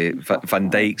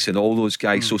Van Dijk's and all those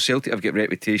guys. So Celtic have got a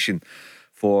reputation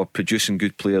for producing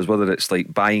good players, whether it's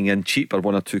like buying in cheap or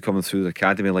one or two coming through the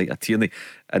academy like a Tierney,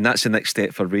 and that's the next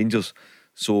step for Rangers.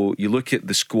 So you look at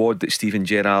the squad that Steven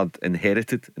Gerrard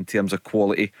inherited in terms of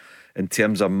quality, in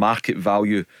terms of market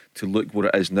value, to look what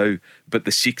it is now. But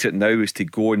the secret now is to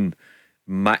go and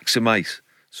maximise.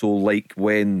 So like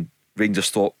when Rangers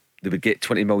thought they would get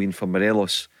 20 million for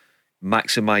Morelos,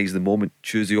 maximise the moment,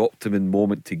 choose the optimum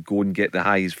moment to go and get the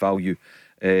highest value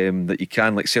that you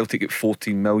can. Like Celtic at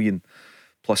 14 million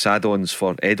plus add-ons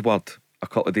for Edward a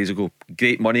couple of days ago.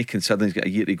 Great money considering he's got a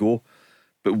year to go,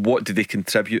 but what did they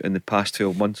contribute in the past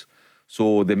 12 months?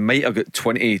 So they might have got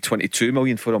 22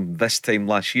 million for him this time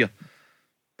last year,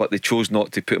 but they chose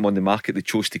not to put him on the market. They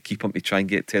chose to keep him to try and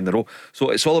get 10 in a row. So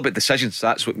it's all about decisions.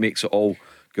 That's what makes it all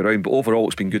go round. But overall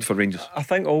it's been good for Rangers. I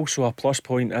think also a plus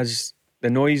point is the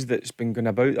noise that's been going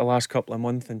about the last couple of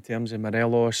months in terms of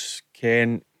Morelos,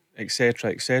 Kent,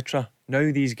 etc.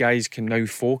 Now these guys can now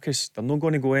focus. They're not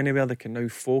going to go anywhere. They can now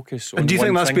focus on. And do you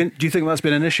think that's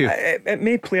been an issue? It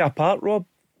may play a part, Rob.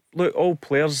 Look, all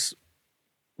players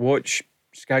watch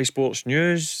Sky Sports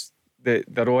News.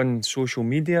 They're on social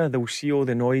media. They'll see all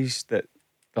the noise that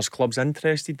there's clubs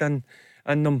interested in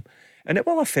them, and it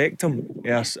will affect them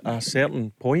at a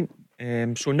certain point.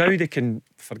 So now they can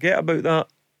forget about that.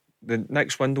 The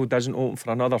next window doesn't open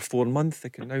for another 4 months. They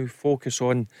can now focus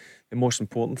on the most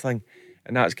important thing,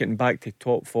 and that's getting back to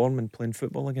top form and playing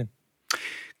football again.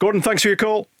 Gordon, thanks for your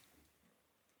call.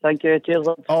 Thank you. Cheers.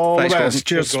 All the best.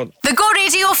 Cheers. The Go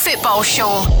Radio Football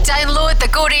Show. Download the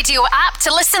Go Radio app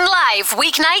to listen live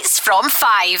weeknights from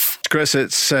 5. Chris,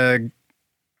 it's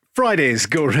Friday's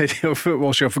Go Radio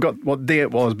Football Show. I forgot what day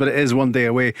it was, but it is one day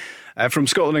away from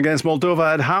Scotland against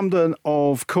Moldova at Hampden,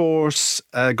 of course.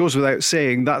 Goes without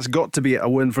saying, that's got to be a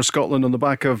win for Scotland on the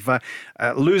back of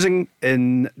losing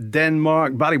in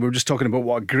Denmark. Barry, we were just talking about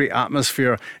what a great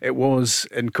atmosphere it was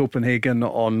in Copenhagen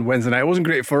on Wednesday night. It wasn't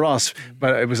great for us,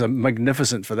 but it was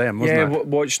magnificent for them, wasn't it? Yeah,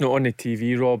 watching it on the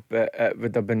TV, Rob, it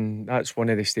would have been, that's one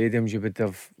of the stadiums you would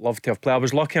have loved to have played. I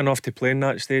was lucky enough to play in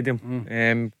that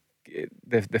stadium.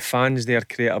 The fans there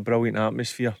create a brilliant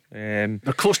atmosphere. They're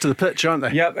close to the pitch, aren't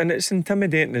they? Yep, and it's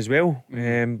intimidating as well.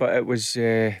 But it was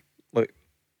look,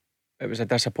 it was a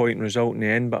disappointing result in the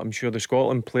end. But I'm sure the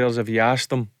Scotland players, if you asked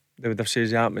them, they would have said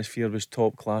the atmosphere was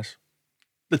top class.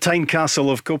 The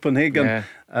Tynecastle of Copenhagen,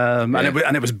 and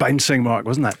it was bouncing, Mark,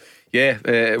 wasn't it? Yeah,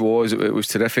 it was. It was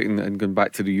terrific. And going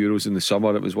back to the Euros in the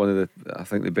summer, it was one of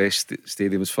the best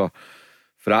stadiums for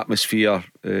atmosphere.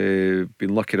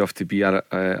 Been lucky enough to be at it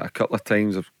a couple of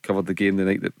times. I've covered the game the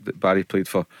night that Barry played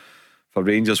for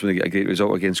Rangers when they get a great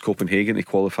result against Copenhagen to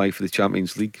qualify for the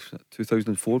Champions League.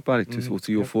 2004, Barry,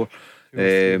 2004.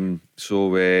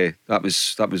 So that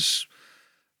was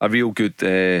a real good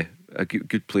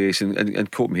place.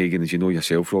 And Copenhagen, as you know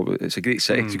yourself, Rob, it's a great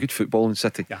city. It's a good footballing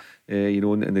city.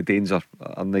 And the Danes are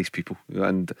nice people.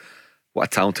 And what a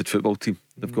talented football team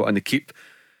they've got, and they keep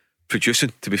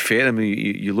producing, to be fair. I mean,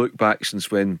 you look back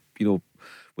since when they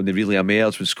really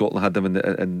emerged, when Scotland had them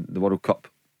in the World Cup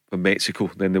in Mexico,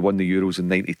 then they won the Euros in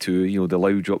 '92. The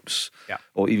Loudrops,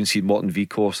 or even see Morton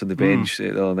Vickers on the bench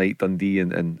the other night, Dundee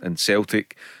and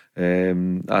Celtic.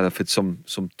 And I've had some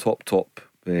top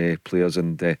players,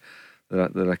 and they're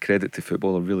a credit to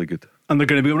football. They're really good. And they're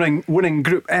going to be winning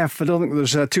Group F. I don't think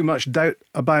there's too much doubt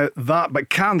about that. But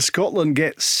can Scotland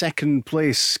get second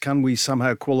place? Can we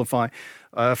somehow qualify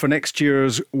for next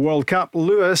year's World Cup?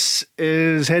 Lewis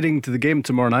is heading to the game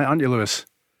tomorrow night, aren't you, Lewis?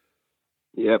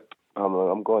 Yep,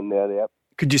 I'm going there, yep.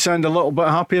 Could you sound a little bit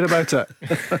happier about it?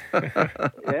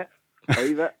 Yeah,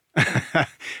 believe it.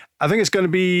 I think it's going to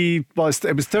be, it was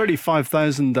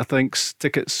 35,000, I think,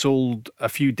 tickets sold a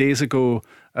few days ago,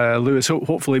 Lewis.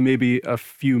 Hopefully maybe a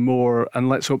few more, and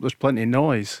let's hope there's plenty of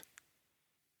noise.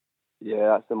 Yeah,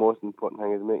 that's the most important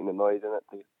thing, is making the noise in it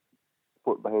to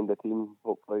put behind the team,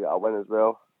 hopefully get a win as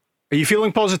well. Are you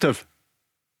feeling positive?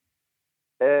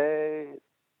 I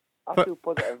feel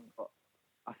positive, but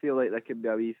I feel like there could be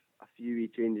a few wee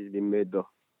changes being made though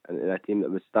in a team that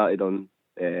was started on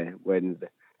Wednesday.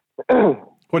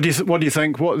 What do you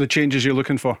think? What are the changes you're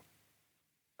looking for?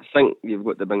 I think you've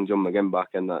got to bring John McGinn back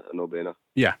in. That's a no-brainer.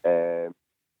 Yeah.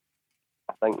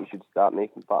 I think we should start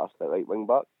making Patterson at right wing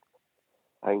back.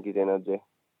 I think his energy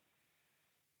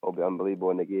will be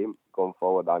unbelievable in the game going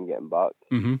forward and getting back.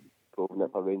 Proving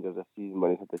it for Rangers this season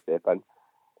when he's had to step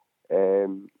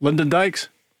in. Lyndon Dykes?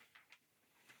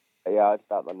 Yeah, I'd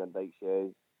start Lyndon Dykes. Yeah.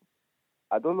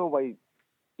 I don't know why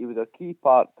he was a key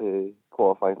part to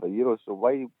qualifying for the Euros, so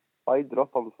why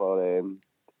drop him for to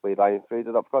play Ryan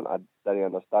Fraser up front? I didn't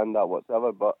understand that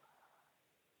whatsoever, but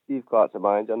Steve Clark's a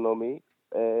manager, not me.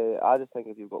 I just think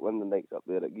if you've got Lyndon Dykes up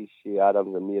there, it gives Shea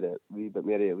Adams and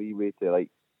Mary a wee way to like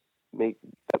make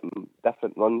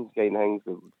different runs, kind of things.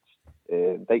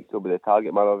 Dykes will be the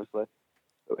target man, obviously.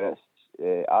 But when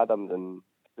it's Adams and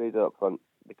Fraser up front,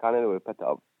 they can't really put it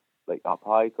up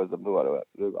high because they've not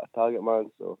really got a target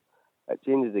man. So it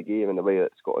changes the game in the way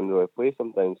that Scotland really play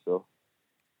sometimes. So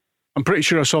I'm pretty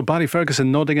sure I saw Barry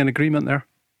Ferguson nodding in agreement there.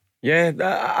 Yeah,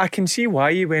 I can see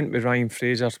why he went with Ryan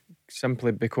Fraser,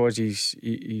 simply because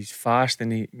he's fast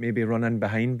and he maybe run in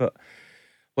behind. But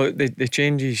look, the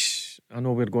changes, I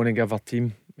know we're going to give our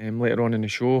team later on in the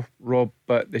show, Rob,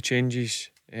 but the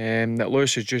changes that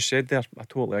Lewis has just said there, I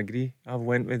totally agree. I've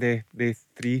went with the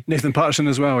three. Nathan Patterson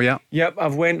as well, yeah. Yep,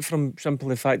 I've went from simply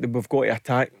the fact that we've got to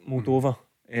attack Moldova.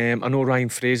 I know Ryan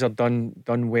Fraser done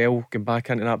well going back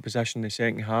into that position in the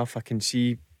second half. I can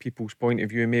see people's point of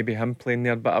view, maybe him playing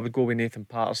there, but I would go with Nathan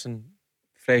Patterson,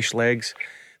 fresh legs.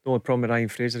 The only problem with Ryan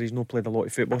Fraser, he's not played a lot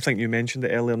of football. I think you mentioned it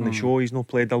earlier in the show. He's not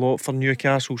played a lot for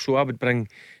Newcastle, so I would bring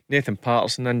Nathan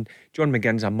Patterson in. John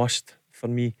McGinn's a must for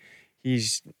me.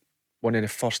 He's one of the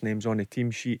first names on the team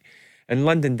sheet. And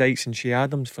Lyndon Dykes and Shea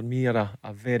Adams for me are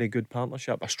a very good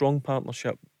partnership, a strong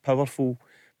partnership, powerful.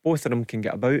 Both of them can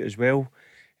get about as well.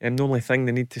 The only thing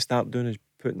they need to start doing is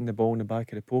putting the ball in the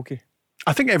back of the pokey.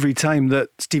 I think every time that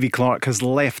Stevie Clark has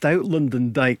left out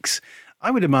Lyndon Dykes, I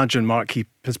would imagine, Mark, he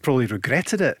has probably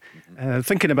regretted it.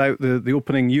 Thinking about the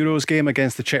opening Euros game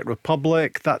against the Czech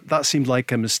Republic, that seemed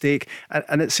like a mistake.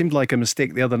 And it seemed like a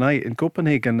mistake the other night in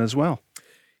Copenhagen as well.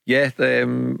 Yeah,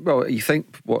 well, you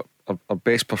think what our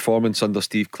best performance under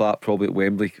Steve Clark probably at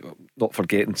Wembley, not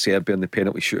forgetting Serbia and the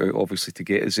penalty shootout obviously to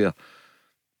get us there.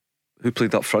 who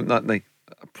played up front that night?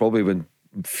 Probably when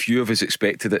few of us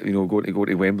expected it, going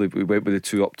to Wembley. We went with the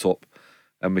two up top,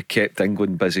 and we kept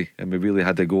England busy, and we really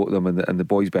had to go at them, and the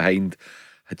boys behind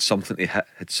had something to hit,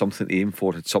 had something to aim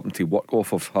for, had something to work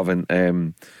off of, having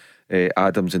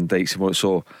Adams and Dykes.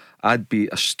 So I'd be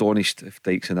astonished if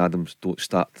Dykes and Adams don't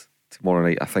start tomorrow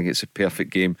night. I think it's a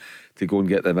perfect game to go and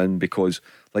get them in, because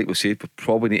like we said, we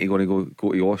probably need to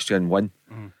go to Austria and win.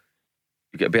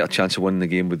 You get a better chance of winning the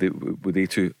game with they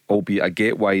two, albeit I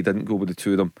get why he didn't go with the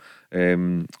two of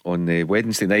them on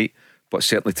Wednesday night, but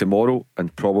certainly tomorrow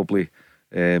and probably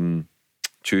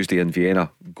Tuesday in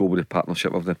Vienna, go with a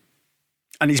partnership of them.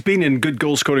 And he's been in good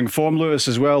goal scoring form, Lewis,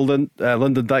 as well.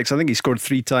 Lyndon Dykes, I think he scored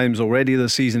 3 times already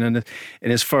this season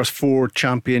in his first 4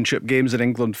 championship games in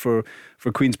England for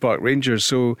Queen's Park Rangers.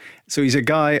 So he's a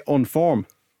guy on form.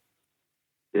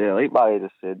 Yeah, like Barry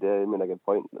just said, I mean, a good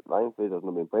point. Ryan Fraser's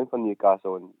not been playing for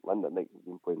Newcastle, and Lyndon Dykes has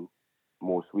been playing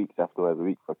most weeks, if not every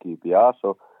week, for QPR.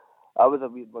 So I was a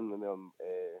weird one with me on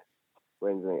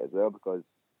Wednesday night as well, because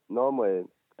normally,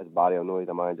 as Barry will know, he's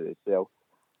a manager himself,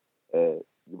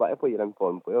 you want to play your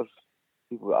informed players,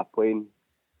 people that are playing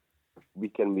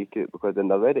week in, week out, because then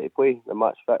they're ready to play, they're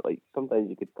match fit. Like, sometimes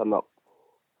you could turn up,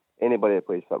 anybody that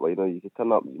plays football, you could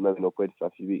turn up, you maybe not played for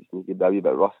a few weeks, and you could be a wee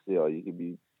bit rusty, or you could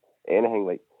be anything,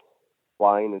 like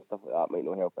flying and stuff like that might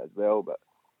not help it as well. But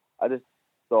I just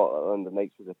thought that Lyndon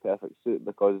Dykes was a perfect suit,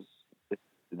 because the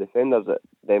defenders at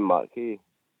Denmark,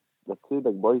 they're 2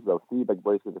 big boys, well, 3 big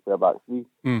boys with the fair back 3.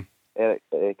 Eric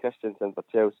Christensen for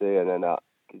Chelsea, and then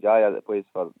Kajaya that plays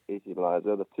for AC Milan as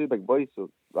well. They're 2 big boys, so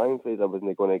Ryan Fraser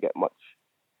wasn't going to get much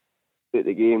out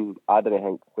the game, I didn't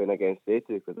think, playing against they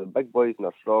two, because they're big boys and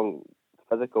they're strong,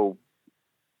 physical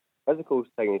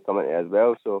thing he's coming to as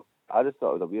well. So I just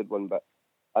thought it was a weird one, but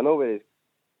I know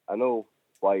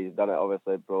why he's done it.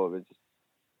 Obviously, probably just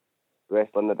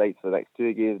rest on the Dykes for the next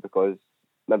 2 games, because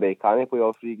maybe he can't play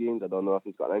all 3 games. I don't know if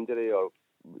he's got an injury, or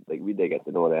like we did get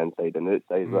to know the inside and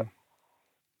outside. But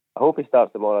I hope he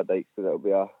starts tomorrow, Dykes, because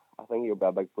I think he'll be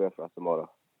a big player for us tomorrow.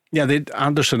 Yeah, they had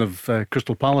Anderson of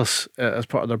Crystal Palace as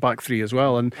part of their back 3 as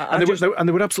well, and they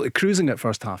were absolutely cruising at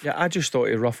first half. Yeah, I just thought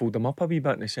he ruffled them up a wee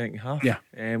bit in the second half. Yeah,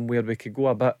 where we could go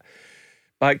a bit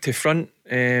back to front.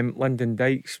 Lyndon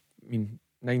Dykes, I mean,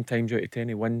 9 times out of 10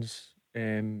 he wins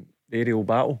the aerial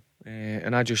battle,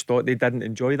 and I just thought they didn't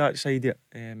enjoy that side of it,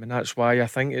 and that's why I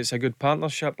think it's a good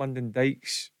partnership. Lyndon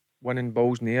Dykes winning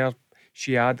balls in the air,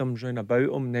 Shea Adams round about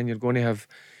him, and then you're going to have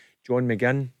John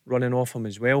McGinn running off him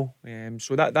as well.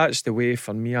 So that's the way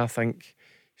for me. I think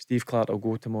Steve Clarke will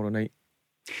go tomorrow night.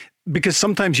 Because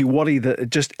sometimes you worry that it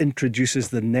just introduces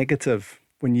the negative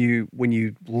when you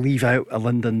leave out a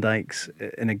Lyndon Dykes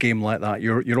in a game like that.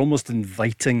 You're almost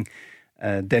inviting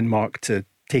Denmark to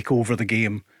take over the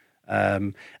game.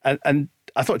 And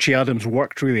I thought Shea Adams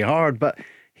worked really hard, but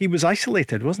he was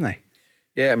isolated, wasn't he?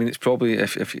 Yeah, I mean, it's probably,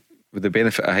 if with the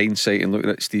benefit of hindsight and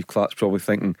looking at Steve Clarke's probably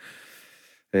thinking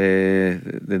the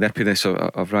nippiness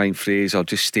of Ryan Fraser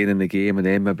just staying in the game, and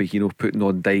then maybe putting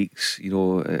on Dykes,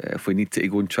 if we need to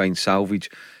go and try and salvage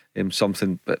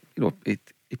something. But he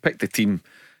picked the team.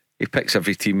 He picks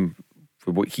every team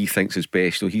for what he thinks is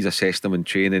best. He's assessed them in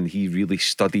training. He really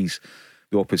studies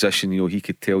the opposition. He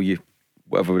could tell you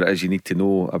whatever it is you need to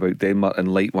know about Denmark,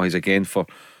 and likewise again for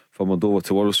Moldova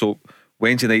tomorrow. So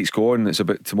Wednesday night's gone. It's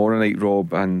about tomorrow night,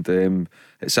 Rob, and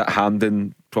it's at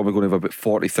Hampden. Probably going to have about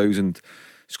 40,000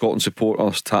 Scotland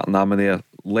supporters tarting Amman there.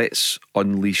 Let's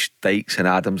unleash Dykes and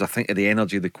Adams. I think of the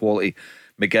energy, the quality,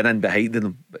 McGinnon behind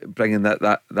them, bringing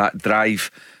that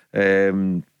drive.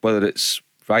 Whether it's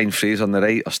Ryan Fraser on the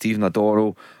right, or Stephen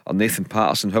Adoro, or Nathan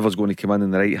Patterson, whoever's going to come in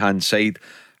on the right hand side,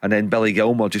 and then Billy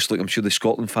Gilmour. Just like, I'm sure the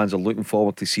Scotland fans are looking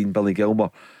forward to seeing Billy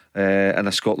Gilmour in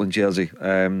a Scotland jersey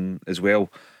as well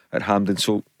at Hampden.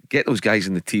 So get those guys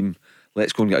in the team.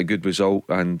 Let's go and get a good result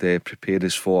and prepare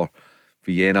us for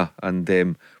Vienna, and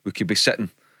we could be sitting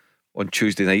on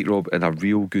Tuesday night, Rob, in a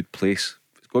real good place.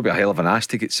 It's going to be a hell of an ask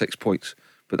to get 6 points,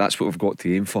 but that's what we've got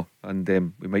to aim for, and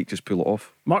we might just pull it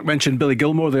off. Mark mentioned Billy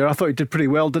Gilmour there. I thought he did pretty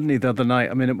well, didn't he, the other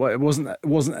night? I mean, it wasn't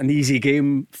an easy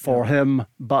game for him,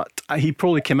 but he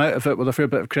probably came out of it with a fair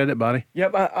bit of credit, Barry.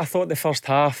 Yep, I thought the first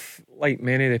half, like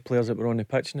many of the players that were on the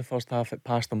pitch in the first half, it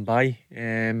passed him by,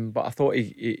 but I thought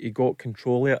he got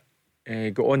control of it.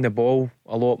 Got on the ball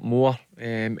a lot more,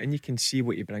 and you can see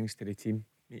what he brings to the team.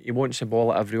 He wants the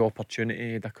ball at every opportunity.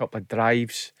 He had a couple of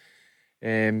drives.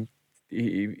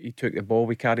 He took the ball,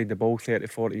 we carried the ball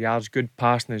 30-40 yards. Good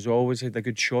passing as always. Had a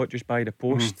good shot just by the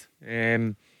post.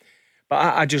 But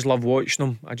I just love watching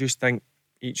him. I just think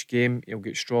each game he'll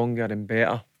get stronger and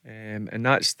better, and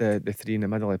that's the 3 in the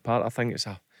middle of the park. I think it's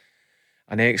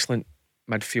an excellent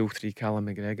midfield three: Callum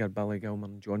McGregor, Billy Gilmer,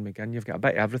 and John McGinn. You've got a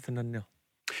bit of everything in there.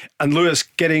 And Lewis,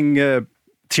 getting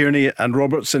Tierney and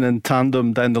Robertson in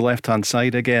tandem down the left hand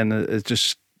side again is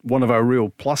just one of our real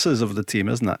pluses of the team,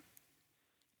 isn't it?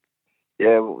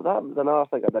 Yeah, well, that was another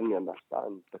thing I didn't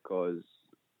understand, because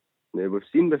we've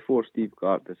seen before Steve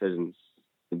Clark decisions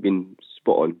have been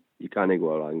spot on. You can't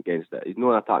go along against it. He's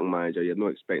not an attacking manager. You're not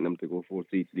expecting him to go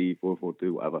 4-3-3,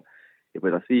 4-4-2, whatever. If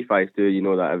it's a 3-5-2, you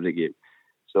know that every game.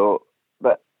 So,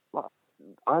 but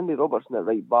Andy Robertson at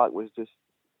right back was just,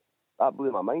 that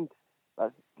blew my mind.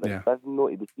 That's not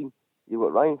to be seen. You've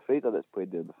got Ryan Fraser that's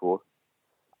played there before.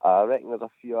 I reckon there's a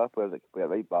few other players that can play at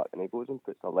right back, and he goes and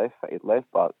puts a left-footed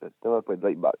left back that's never played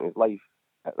right back in his life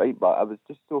at right back. I was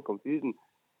just so confusing.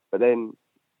 But then,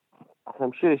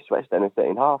 I'm sure he switched it in the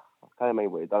second half. I can't remember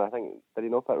what he done. I think, did he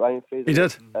not put Ryan Fraser? He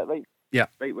did. At right? Yeah.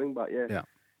 Right wing back, Yeah.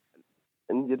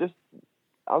 And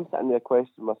I'm sitting there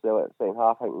questioning myself at the second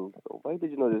half, thinking, why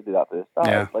did you not just do that for the start?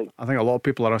 Yeah. I think a lot of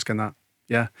people are asking that.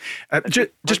 Yeah.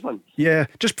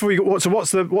 Just before we go, so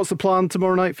what's the plan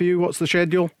tomorrow night for you? What's the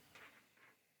schedule?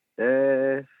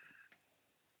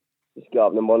 Just get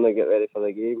up in the morning, get ready for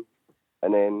the game,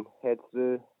 and then head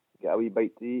through, get a wee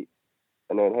bite to eat,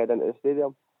 and then head into the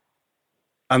stadium.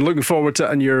 And looking forward to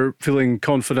it, and you're feeling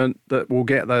confident that we'll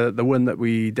get the win that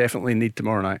we definitely need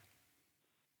tomorrow night?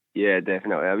 Yeah,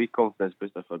 definitely. A wee confidence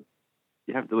booster.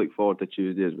 You have to look forward to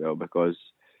Tuesday as well, because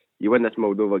you win this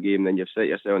Moldova game, then you've set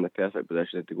yourself in the perfect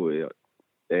position to go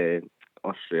to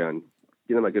Austria and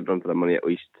give them a good run for the money at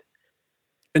least.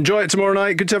 Enjoy it tomorrow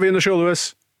night. Good to have you on the show,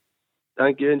 Lewis.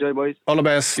 Thank you. Enjoy, boys. All the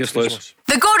best. Yes, Lewis.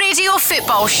 The Go Radio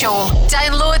Football Show.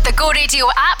 Download the Go Radio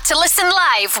app to listen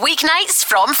live weeknights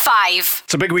from 5.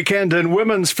 It's a big weekend in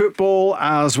women's football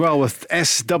as well, with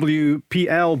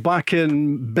SWPL back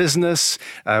in business.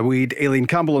 We had Aileen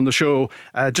Campbell on the show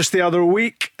just the other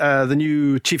week, the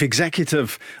new chief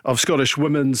executive of Scottish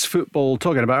women's football,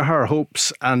 talking about her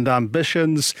hopes and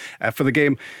ambitions for the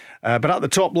game. But at the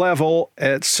top level,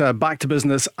 it's back to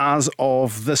business as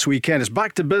of this weekend. It's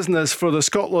back to business for the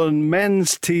Scotland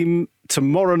men's team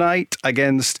tomorrow night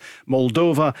against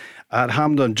Moldova at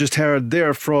Hampden. Just heard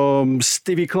there from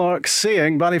Stevie Clark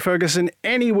saying, Barry Ferguson,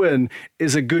 any win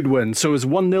is a good win. So is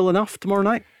 1-0 enough tomorrow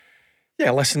night?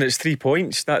 Yeah, listen, it's 3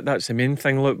 points. That's the main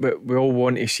thing. Look, but we all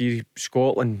want to see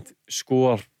Scotland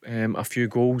score a few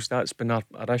goals. That's been our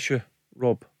issue,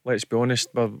 Rob. Let's be honest.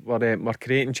 We're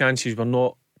creating chances. We're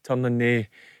not turning the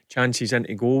chances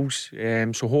into goals.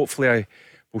 So hopefully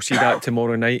we'll see that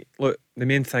tomorrow night. Look, the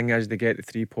main thing is to get the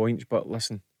 3 points, but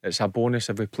listen, it's a bonus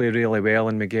if we play really well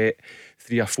and we get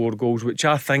 3 or 4 goals, which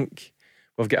I think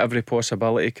we've got every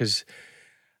possibility, because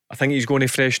I think he's going to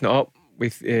freshen it up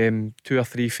with 2 or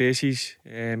 3 faces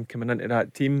coming into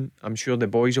that team. I'm sure the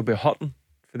boys will be hurting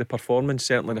for the performance,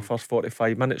 certainly the first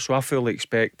 45 minutes. So I fully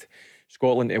expect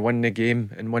Scotland to win the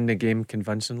game, and win the game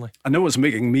convincingly. I know what's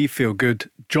making me feel good.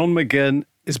 John McGinn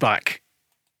is back.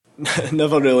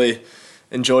 Never really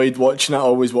enjoyed watching it. I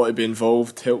always wanted to be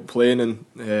involved, help playing,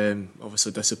 and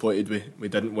obviously disappointed we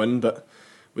didn't win, but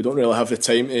we don't really have the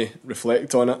time to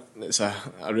reflect on it. It's a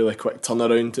really quick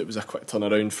turnaround. It was a quick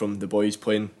turnaround from the boys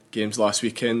playing games last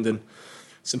weekend, and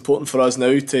it's important for us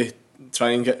now to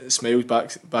try and get smiles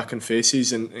back on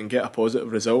faces and get a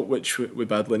positive result, which we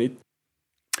badly need.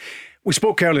 We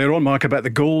spoke earlier on, Mark, about the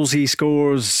goals he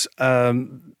scores.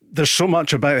 There's so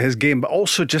much about his game, but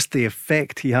also just the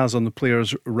effect he has on the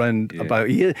players round about.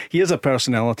 He is a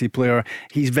personality player.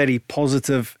 He's very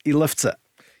positive. He lifts it.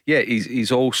 Yeah,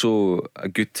 he's also a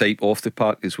good type off the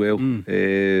park as well.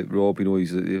 Rob,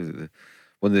 he's one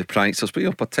of the pranksters,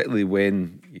 but particularly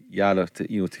when Yara,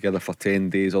 together for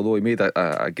 10 days. Although he made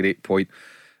a great point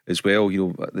as well.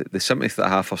 The sympathy that I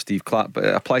have for Steve Clark, but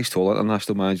it applies to all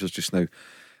international managers just now.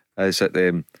 Is that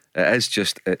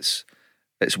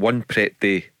it's one prep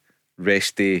day,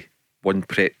 rest day, one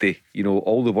prep day.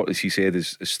 All the work, as he said,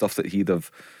 is stuff that he'd have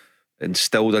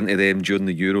instilled into them during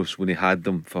the Euros when he had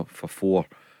them for 4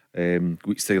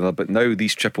 weeks together. But now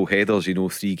these triple headers,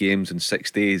 3 games in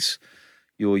 6 days,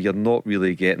 you're not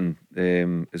really getting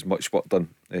as much work done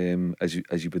as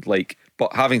you would like.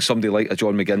 But having somebody like a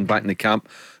John McGinn back in the camp,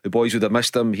 the boys would have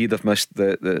missed him. He'd have missed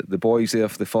the boys there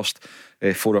for the first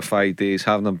 4 or 5 days.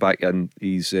 Having him back in,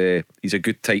 he's a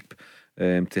good type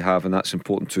to have, and that's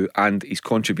important too. And his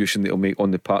contribution that he'll make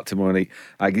on the park tomorrow night.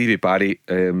 I agree with Barry,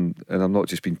 and I'm not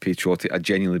just being patriotic. I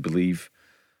genuinely believe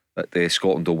that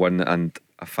Scotland will win, and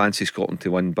I fancy Scotland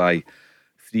to win by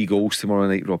 3 goals tomorrow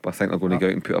night, Rob. I think they're going to go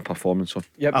out and put a performance on.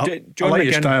 Yeah, John I like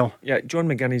your style. Yeah, John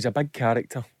McGinn, he's a big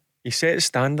character. He sets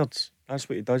standards. That's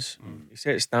what he does. He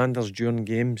sets standards during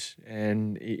games,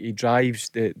 and he drives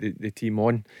the team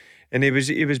on. and he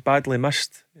was badly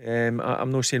missed.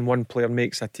 I'm not saying one player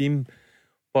makes a team,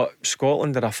 but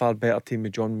Scotland are a far better team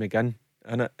with John McGinn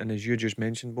in it. And as you just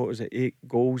mentioned, what was it, 8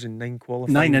 goals in 9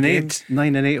 qualifying games?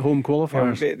 9 and 8 home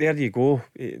qualifiers. There you go.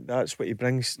 That's what he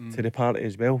brings to the party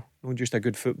as well. Not just a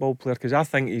good football player, because I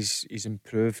think he's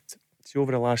improved. See,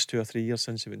 over the last 2 or 3 years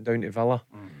since he went down to Villa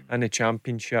in the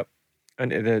Championship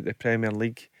into the Premier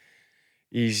League,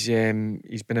 he's been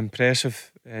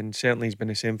impressive, and certainly he's been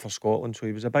the same for Scotland. So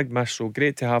he was a big miss. So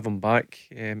great to have him back,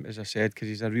 as I said, because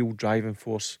he's a real driving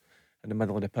force in the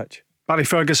middle of the pitch. Barry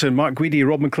Ferguson, Mark Guidi,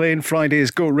 Rob Maclean,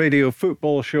 Friday's Go Radio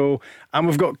football show. And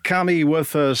we've got Cammy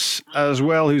with us as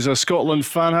well, who's a Scotland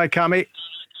fan. Hi, Cammy.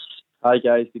 Hi,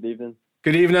 guys. Good evening.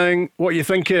 Good evening. What are you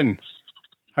thinking?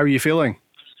 How are you feeling?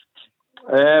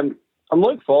 I'm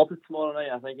looking forward to tomorrow night.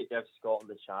 I think it gives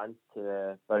Scotland a chance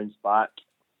to bounce back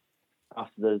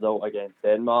after the result against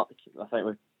Denmark. I think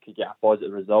we could get a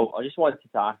positive result. I just wanted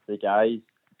to ask the guys,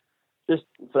 just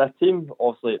for a team,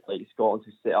 obviously, like Scotland,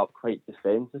 who set up quite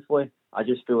defensively, I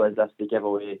just feel as if they give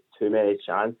away too many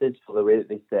chances for the way that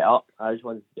they set up. I just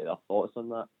wanted to get their thoughts on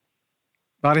that.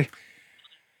 Barry?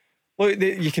 Look,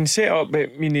 you can set up, but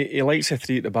I mean, he likes a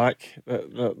 3 at the back.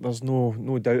 There's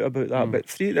no doubt about that. But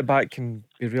 3 at the back can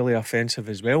be really offensive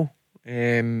as well.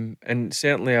 And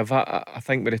certainly, I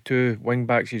think with the 2 wing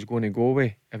backs he's going to go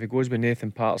with, if he goes with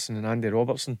Nathan Patterson and Andy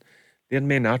Robertson, their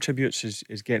main attributes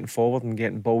is getting forward and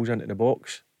getting balls into the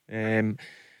box. And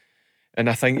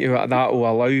I think that will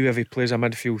allow, if he plays a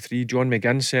midfield 3, John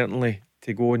McGinn certainly,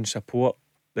 to go and support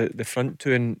the front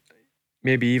 2, and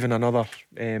maybe even another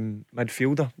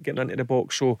midfielder getting into the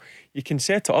box. So you can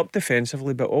set it up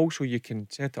defensively, but also you can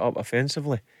set it up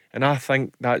offensively. And I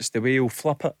think that's the way he'll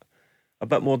flip it. A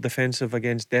bit more defensive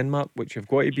against Denmark, which you've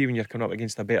got to be when you're coming up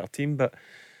against a better team. But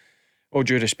all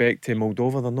due respect to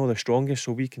Moldova, they're not the strongest,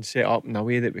 so we can set up in a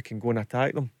way that we can go and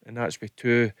attack them. And that's with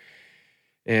 2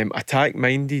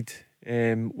 attack-minded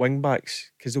wing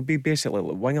backs, because they'll be basically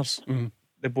like wingers.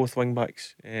 They're both wing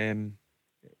backs.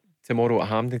 Tomorrow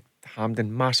at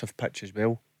Hampden, massive pitch as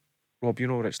well. Rob, you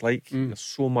know what it's like. There's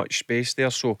so much space there.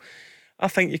 So I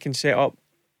think you can set up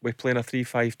with playing a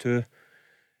 3-5-2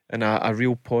 in a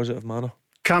real positive manner.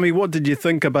 Cammy, what did you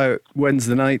think about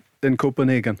Wednesday night in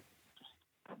Copenhagen?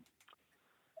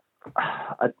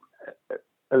 It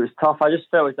was tough. I just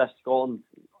felt as if Scotland,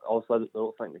 also, I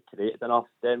don't think they created enough.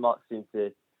 Denmark seemed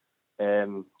to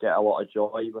get a lot of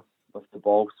joy with the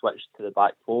ball switched to the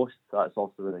back post. That's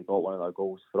also where they got one of their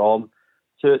goals from.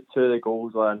 Two of the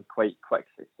goals were in quite quick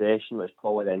succession, which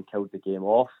probably then killed the game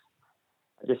off.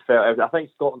 I think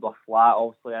Scotland were flat.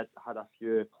 Obviously, I had a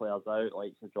few players out,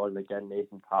 like Sir John McGinn,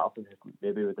 Nathan Patterson, who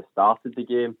maybe would have started the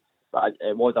game. But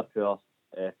it was a poor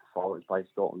performance by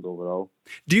Scotland overall.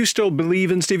 Do you still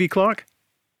believe in Stevie Clarke?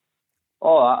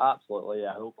 Oh, absolutely,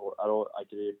 yeah. I don't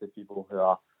agree with the people who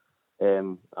are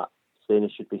saying he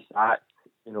should be sacked.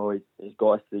 You know, he's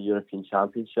got us to the European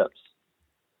Championships,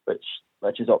 which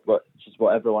is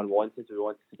what everyone wanted. We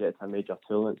wanted to get to a major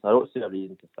tournament. So I don't see a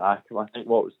reason to sack him. I think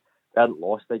they hadn't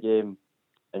lost a game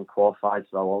in qualified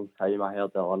for a long time. I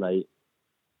heard the other night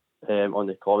on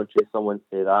the commentary someone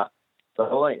say that. So I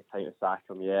don't think it's time to sack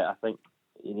him yet. I think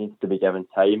he needs to be given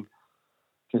time,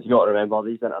 because you've got to remember,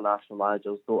 these international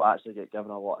managers don't actually get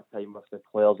given a lot of time with the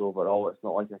players overall. It's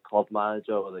not like a club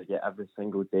manager where they get every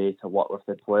single day to work with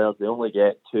the players. They only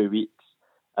get 2 weeks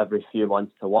every few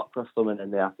months to work with them, and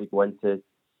then they have to go into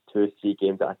 2-3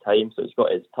 games at a time. So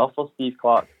it's tough for Steve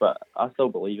Clarke, but I still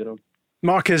believe in him.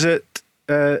 Mark, is it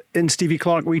in Stevie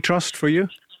Clarke we trust for you?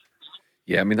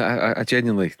 Yeah, I mean, I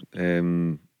genuinely,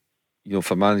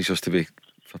 for managers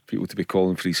for people to be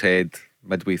calling for his head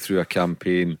midway through a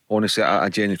campaign, honestly, I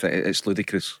genuinely think it's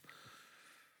ludicrous,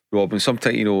 Rob. And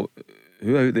sometimes,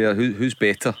 who out there, who's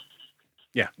better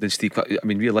than Steve Clarke? I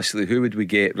mean, realistically, who would we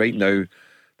get right now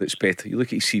that's better? You look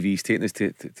at his CV, he's taken us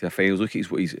to a finals. Look at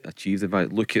what he's achieved.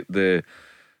 Look at the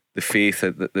faith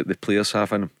that the players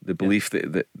have in him, the belief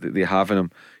that they have in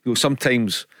him.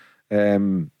 Sometimes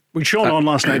we Sean on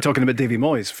last night talking about Davy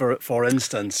Moyes, for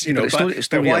instance.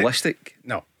 It's not realistic.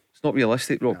 No, it's not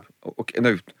realistic, Rob. No. Okay,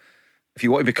 now, if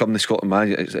you want to become the Scotland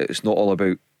manager, it's not all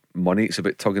about money. It's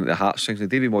about tugging at the heartstrings. And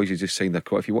Davy Moyes has just signed a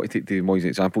contract. If you want to take Davy Moyes as an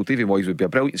example, Davy Moyes would be a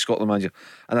brilliant Scotland manager,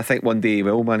 and I think one day he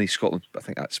will manage Scotland. I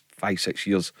think that's 5-6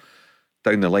 years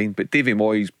down the line. But Davy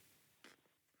Moyes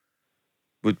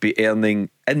would be earning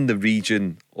in the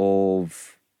region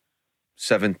of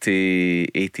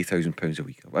 70,000-80,000 pounds a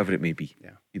week, or whatever it may be.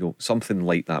 Something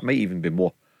like that. Might even be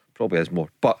more. Probably is more.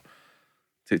 But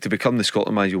to become the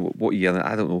Scotland manager, what a year?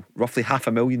 I don't know. Roughly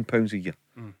 £500,000 a year,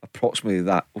 approximately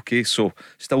that. Okay, so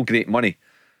still great money,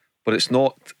 But it's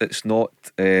not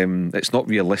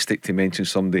realistic to mention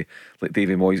somebody like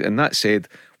Davy Moyes. And that said,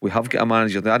 we have got a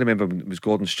manager. I remember when it was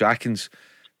Gordon Strachan's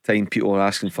time, people were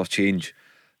asking for change.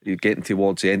 You're getting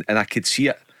towards the end, and I could see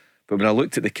it. But when I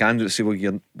looked at the candidates, I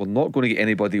said, we're not going to get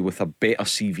anybody with a better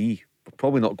CV. We're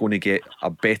probably not going to get a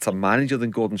better manager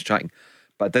than Gordon Strachan.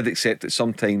 But I did accept that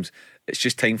sometimes it's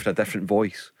just time for a different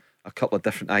voice, a couple of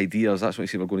different ideas. That's what I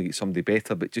say, we're going to get somebody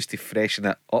better, but just to freshen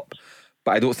it up.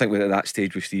 But I don't think we're at that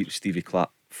stage with Stevie Clark.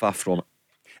 Far from it.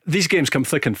 These games come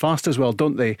thick and fast as well,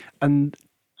 don't they? And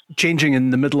changing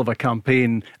in the middle of a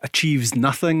campaign achieves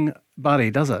nothing, Barry,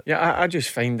 does it? Yeah, I just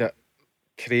find it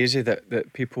crazy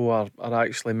that people are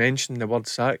actually mentioning the word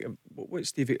sack. What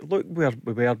Stevie, look where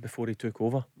we were before he took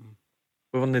over.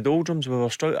 We were in the doldrums. We were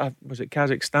struggling. Was it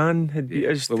Kazakhstan had beat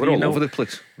us? We were all over the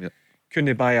place. Yeah.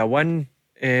 Couldn't buy a win.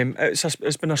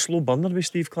 It's been a slow burner with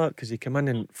Steve Clark, because he came in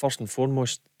and first and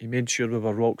foremost he made sure we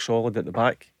were rock solid at the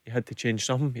back. He had to change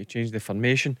something. He changed the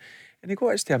formation, and he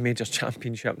got us to a major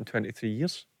championship in 23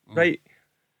 years. Right,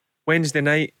 Wednesday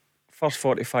night, first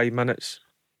 45 minutes,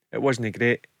 it wasn't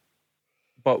great,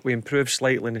 but we improved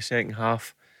slightly in the second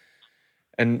half,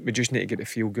 and we just need to get the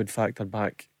feel good factor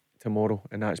back tomorrow,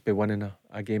 and that's by winning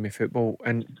a game of football.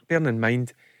 And bearing in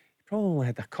mind, he probably only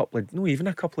had a couple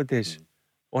of days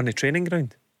on the training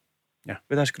ground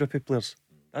with this group of players.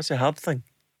 That's a hard thing.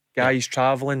 Guys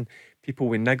travelling, people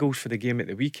with niggles for the game at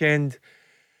the weekend.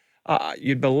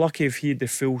 You'd be lucky if he had the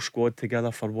full squad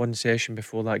together for one session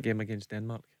before that game against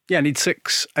Denmark. Yeah, need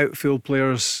 6 outfield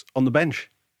players on the bench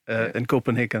in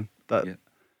Copenhagen.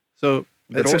 So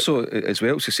but also as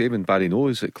well, it's the same, and Barry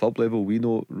knows at club level, we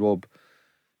know, Rob,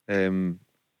 you're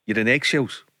in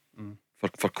eggshells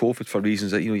for COVID, for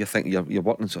reasons that you think you're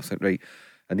working, so I think, right,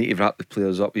 I need to wrap the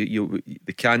players up. They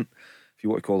can't, if you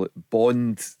want to call it,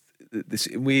 bond the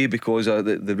same way because of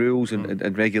the rules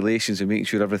and regulations and making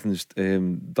sure everything's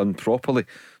done properly.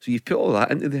 So you put all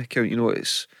that into the account.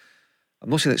 I'm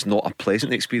not saying it's not a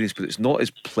pleasant experience, but it's not as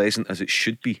pleasant as it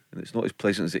should be, and it's not as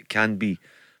pleasant as it can be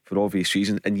for obvious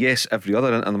reasons. And yes, every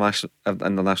other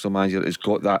international manager has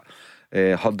got that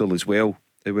hurdle as well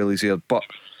while he's there. But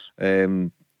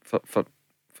for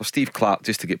Steve Clark,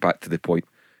 just to get back to the point,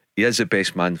 he is the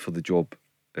best man for the job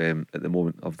at the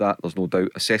moment. Of that, there's no doubt.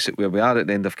 Assess it where we are at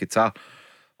the end of Qatar.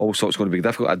 Also, it's going to be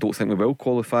difficult. I don't think we will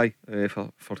qualify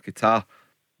for Qatar,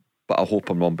 but I hope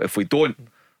I'm wrong. But if we don't,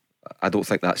 I don't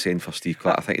think that's the end for Steve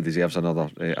Clark. I think he deserves another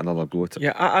go at it.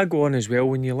 Yeah, I go on as well.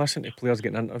 When you listen to players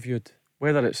getting interviewed,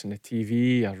 whether it's on the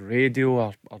TV or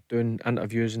radio or doing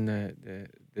interviews in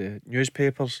the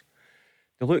newspapers,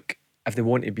 they look if they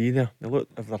want to be there. They look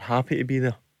if they're happy to be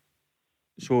there.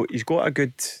 So he's got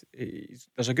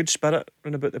there's a good spirit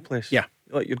round about the place. Yeah.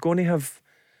 Like, you're going to have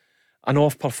an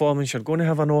off performance, you're going to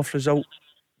have an off result,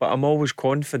 but I'm always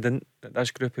confident that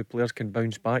this group of players can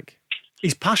bounce back.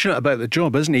 He's passionate about the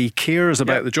job, isn't he? He cares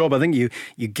about the job. I think you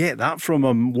get that from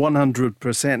him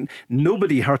 100%.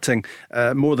 Nobody hurting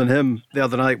more than him the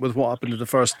other night with what happened in the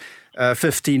first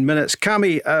 15 minutes.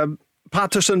 Cammy,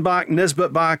 Patterson back,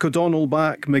 Nisbet back, O'Donnell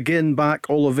back, McGinn back,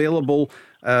 all available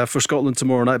for Scotland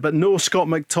tomorrow night, but no Scott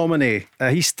McTominay.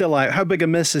 He's still out. How big a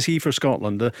miss is he for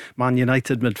Scotland, the Man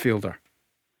United midfielder?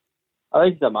 I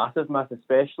think he's a massive miss,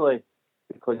 especially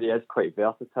because he is quite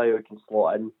versatile. He can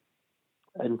slot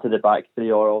into the back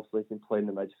three, or obviously can play in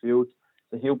the midfield,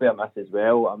 so he'll be a miss as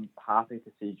well. I'm happy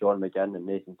to see John McGinn and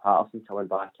Nathan Patterson coming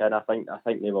back in. I think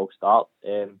they will start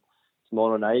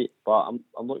tomorrow night, but I'm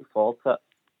looking forward to it.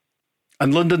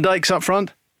 And Lyndon Dykes up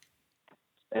front?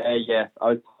 Yeah, I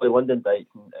would play Lyndon Dykes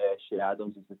and Shea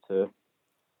Adams as the two.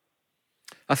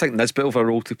 I think Nisbet will have a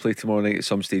role to play tomorrow night at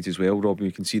some stage as well, Rob.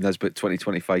 You can see Nisbet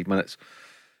 20-25 minutes,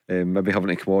 maybe having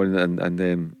to come on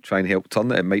and try and help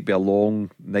turn it. It might be a long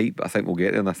night, but I think we'll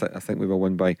get there, and I think we will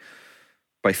win by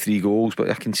 3 goals. But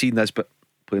I can see Nisbet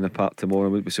playing a part tomorrow. I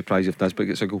wouldn't be surprised if Nisbet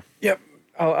gets a goal. Yep,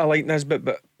 I like Nisbet,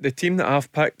 but the team that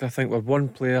I've picked, I think we're one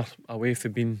player away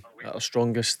from being at our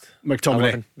strongest.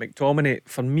 McTominay,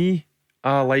 for me,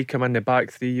 I like him in the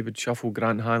back three. You would shuffle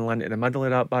Grant Hanlon into the middle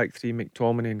of that back three,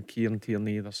 McTominay and Kieran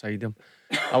Tierney either side him.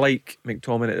 I like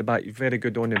McTominay at the back. He's very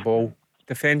good on the ball.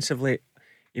 Defensively,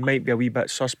 he might be a wee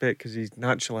bit suspect because he's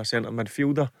naturally a centre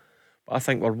midfielder, but I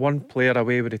think we're one player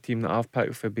away with the team that I've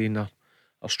picked for being our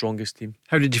strongest team.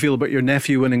 How did you feel about your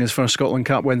nephew winning his first Scotland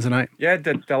Cup Wednesday night? Yeah,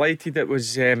 delighted. It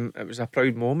was a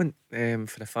proud moment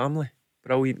for the family.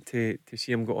 Brilliant to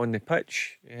see him go on the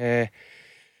pitch. There's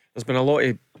been a lot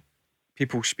of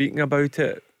people speaking about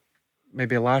it.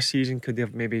 Maybe last season could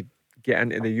have maybe get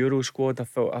into the Euro squad. I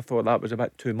thought that was a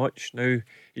bit too much. Now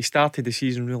he started the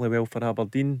season really well for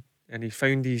Aberdeen, and he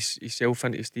found himself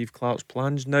into Steve Clark's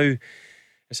plans. Now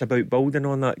it's about building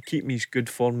on that, keeping his good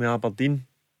form with Aberdeen,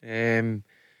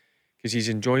 because he's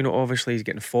enjoying it. Obviously, he's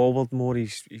getting forward more.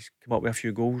 He's come up with a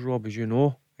few goals, Rob, as you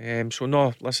know. So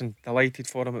no, listen, delighted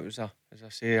for him. It was as I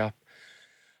say, a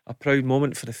proud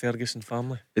moment for the Ferguson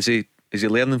family. Is he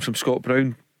learning from Scott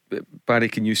Brown? Barry,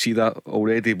 can you see that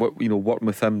already? Working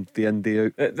with him day in, day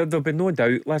out. There'll be no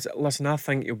doubt. Listen, I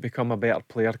think he'll become a better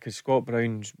player, because Scott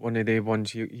Brown's one of the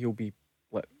ones he'll be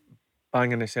like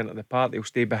banging the centre of the park. He'll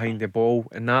stay behind the ball,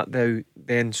 and that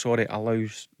then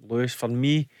allows Lewis, for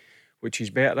me, which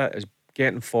he's better at, is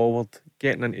getting forward,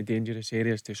 getting into dangerous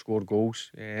areas to score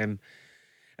goals. And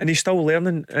he's still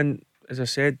learning. And as I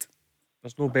said,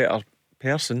 there's no better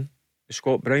person than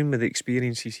Scott Brown with the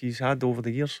experiences he's had over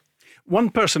the years. One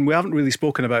person we haven't really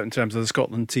spoken about in terms of the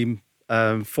Scotland team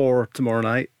for tomorrow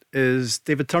night is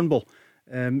David Turnbull.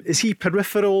 Is he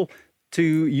peripheral to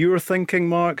your thinking,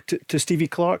 Mark, to Stevie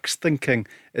Clarke's thinking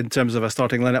in terms of a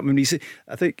starting lineup? I mean,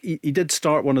 I think he did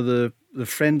start one of the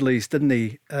friendlies, didn't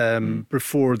he,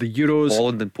 before the Euros?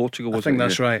 Holland and Portugal, I think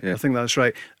that's right. I think that's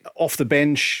right. Off the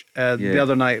bench the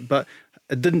other night, but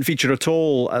it didn't feature at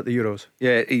all at the Euros.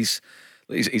 Yeah, he's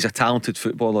a talented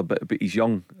footballer, but he's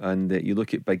young, and you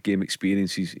look at big game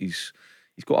experience. He's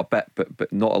got a bit,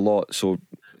 but not a lot. So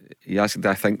he asked,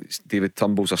 I think David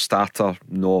Turnbull's a starter?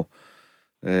 No.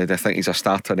 Do I think he's a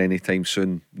starter anytime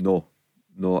soon? No,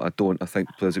 I don't. I think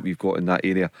players that we've got in that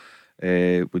area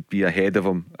would be ahead of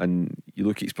him. And you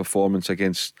look at his performance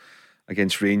against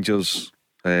Rangers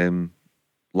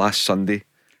last Sunday.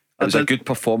 It was a good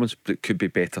performance, but it could be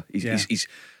better. He's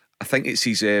I think it's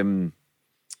his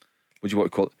what do you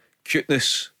want to call it?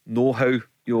 Cuteness, know-how,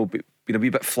 being a wee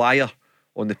bit flyer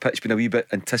on the pitch, being a wee bit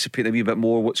anticipating a wee bit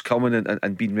more what's coming,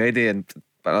 and being ready, and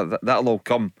that'll all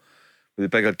come with the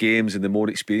bigger games and the more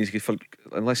experience.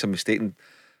 Unless I'm mistaken,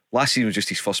 last season was just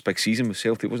his first big season with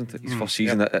Celtic, wasn't it? His first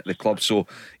season at the club, so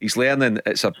he's learning.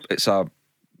 It's a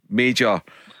major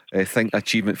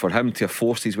achievement for him to have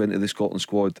forced his way into the Scotland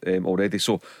squad already.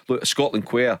 So look, Scotland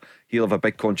Quare, he'll have a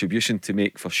big contribution to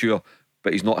make for sure,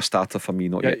 but he's not a starter for me,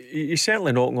 not yet. He's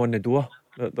certainly knocking on the door.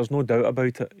 There's no doubt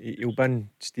about it. He'll be in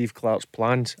Steve Clarke's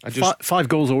plans. Five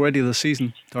goals already this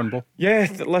season, Turnbull. Yeah,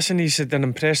 listen, he's had an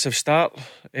impressive start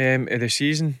of the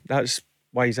season. That's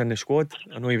why he's in the squad.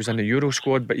 I know he was in the Euro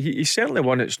squad, but he's certainly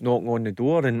one that's knocking on the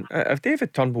door. And if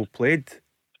David Turnbull played,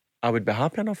 I would be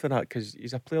happy enough for that, because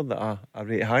he's a player that I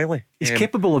rate highly. He's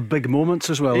capable of big moments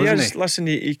as well, isn't he? Listen,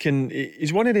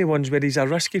 he's one of the ones where he's a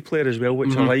risky player as well,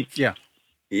 which I like. Yeah.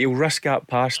 He'll risk that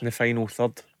pass in the final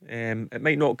third. It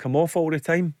might not come off all the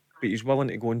time, but he's willing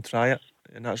to go and try it,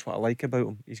 and that's what I like about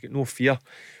him. He's got no fear.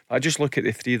 I just look at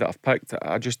the three that I've picked.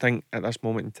 I just think at this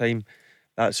moment in time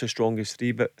that's the strongest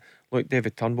three. But look,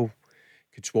 David Turnbull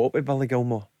could swap with Billy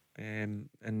Gilmour, and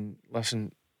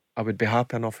listen, I would be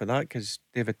happy enough for that, because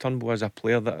David Turnbull is a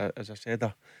player that, as I said,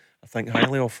 I think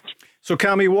highly of. So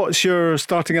Cammy, what's your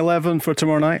starting 11 for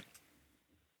tomorrow night?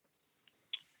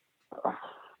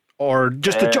 Or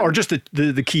just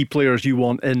the key players you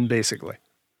want in, basically.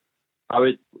 I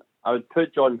would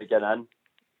put John McGinn in.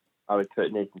 I would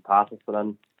put Nathan Patterson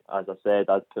in. As I said,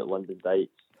 I'd put Lyndon Dykes,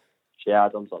 Shea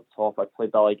Adams up top. I'd play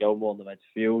Billy Gilmour in the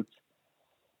midfield.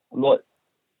 I'm not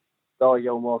Billy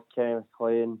Gilmour, Kenny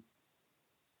McLean.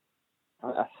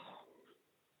 I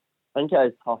think it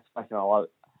is tough picking a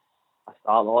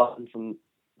starting 11 from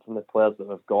the players that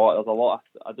we've got. There's a lot.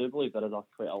 I do believe there is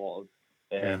quite a lot of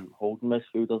holding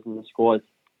midfielders in the squad.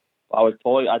 But I would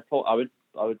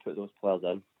put those players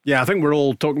in. Yeah, I think we're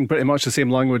all talking pretty much the same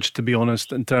language, to be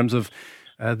honest, in terms of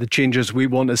the changes we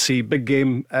want to see. Big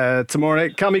game tomorrow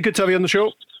night. Cammy, good to have you on the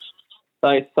show.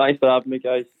 Thanks for having me,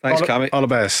 guys. Thanks, Cammy. All the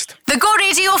best. The Go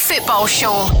Radio Football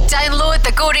Show. Download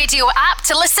the Go Radio app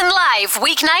to listen live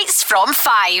weeknights from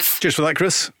 5. Cheers for that,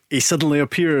 Chris. He suddenly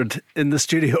appeared in the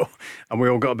studio and we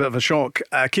all got a bit of a shock.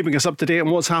 Keeping us up to date on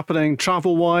what's happening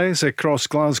travel-wise across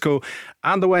Glasgow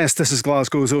and the West. This is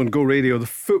Glasgow's own Go Radio, the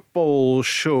football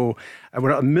show.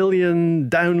 We're at 1 million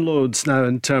downloads now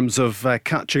in terms of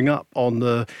catching up on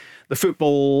the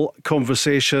football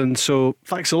conversation. So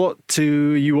thanks a lot to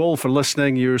you all for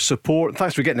listening, your support.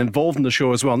 Thanks for getting involved in the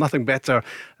show as well. Nothing better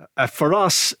for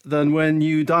us than when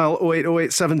you dial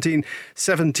 0808 17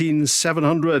 17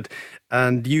 700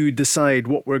 and you decide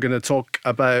what we're going to talk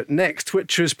about next,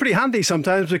 which is pretty handy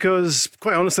sometimes because,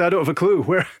 quite honestly, I don't have a clue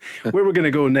where we're going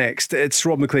to go next. It's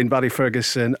Rob Maclean, Barry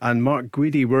Ferguson and Mark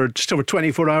Guidi. We're just over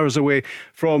 24 hours away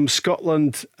from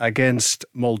Scotland against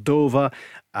Moldova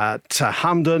at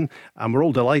Hampden, and we're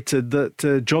all delighted that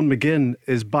John McGinn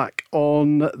is back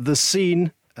on the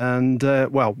scene. And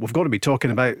well, we've got to be talking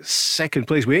about second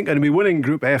place. We ain't going to be winning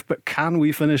Group F, but can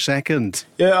we finish second?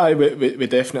 Yeah, we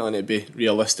definitely need to be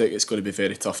realistic. It's going to be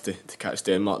very tough to catch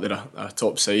Denmark. They're a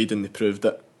top side, and they proved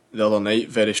it the other night,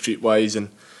 very streetwise, and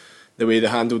the way they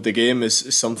handled the game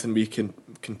is something we can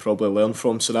probably learn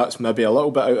from. So that's maybe a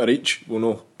little bit out of reach. We'll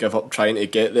not give up trying to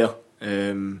get there,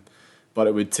 but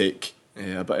it would take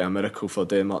a bit of a miracle for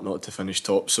Denmark not to finish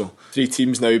top. So 3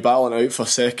 teams now battling out for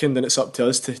second, and it's up to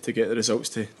us to get the results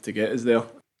to get us there.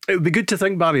 It would be good to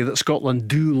think, Barry, that Scotland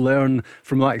do learn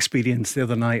from that experience the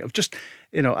other night of just,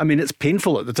 I mean, it's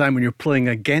painful at the time when you're playing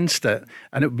against it,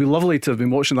 and it would be lovely to have been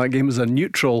watching that game as a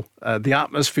neutral, the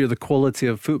atmosphere, the quality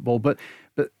of football, but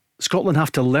Scotland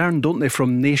have to learn, don't they,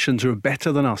 from nations who are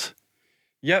better than us?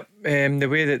 Yep, the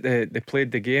way that they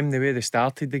played the game, the way they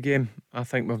started the game, I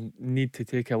think we need to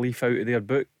take a leaf out of their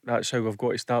book. That's how we've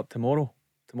got to start tomorrow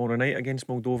night against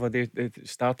Moldova. They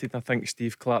started, I think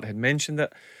Steve Clark had mentioned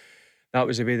it, that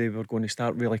was the way they were going to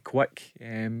start, really quick.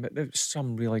 But there's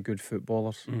some really good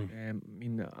footballers. I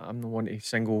mean, I'm not one to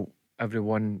single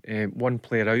everyone, one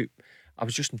player out. I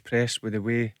was just impressed with the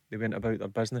way they went about their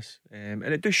business, and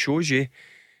it just shows you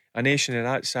a nation of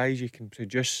that size, you can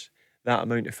produce that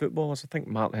amount of footballers. I think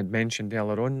Mark had mentioned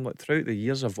earlier on, like, throughout the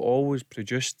years I've always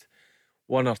produced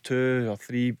 1 or 2 or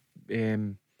 3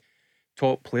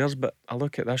 top players, but I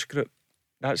look at this group,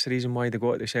 that's the reason why they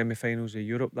got to the semi-finals of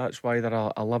Europe. That's why they're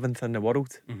 11th in the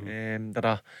world.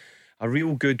 They're a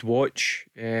real good watch,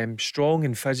 strong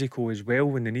and physical as well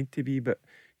when they need to be, but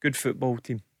good football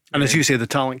team. And as you say, the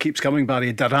talent keeps coming,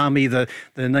 Barry. Darami, the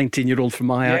 19-year-old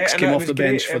from Ajax, came off the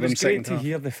bench for them second half. It was great to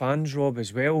hear the fans, Rob,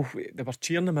 as well. They were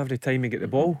cheering them every time they get the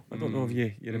ball. I don't know if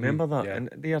you remember that. Yeah. And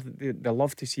they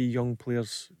love to see young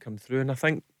players come through. And I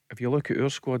think if you look at our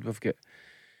squad, we've got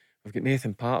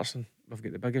Nathan Patterson. We've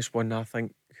got the biggest one, I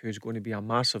think, who's going to be a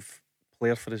massive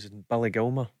player for us, in Billy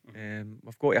Gilmer.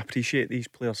 We've got to appreciate these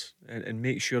players and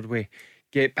make sure we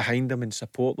get behind them and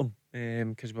support them,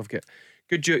 because we've got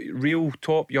good, real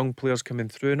top young players coming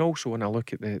through. And also when I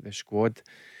look at the squad,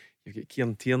 you've got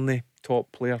Kieran Tierney,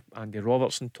 top player, Andy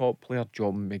Robertson, top player,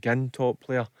 John McGinn, top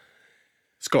player,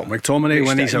 Scott McTominay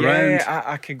when he's around. Yeah,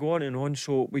 I could go on and on.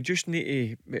 So we just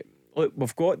need to look,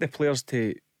 we've got the players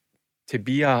to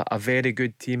be a very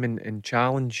good team and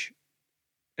challenge.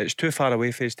 It's too far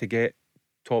away for us to get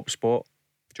top spot.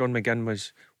 John McGinn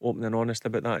was open and honest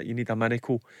about that. You need a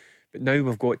miracle, but now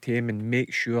we've got to aim and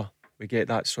make sure we get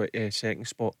that second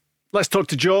spot. Let's talk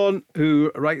to John,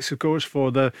 who writes, of course,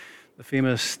 for the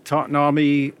famous Tartan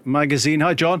Army magazine.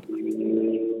 Hi, John.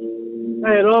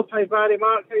 Hi, Rob. Hi, Barry.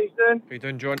 Mark. How you doing? How you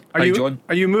doing, John? John.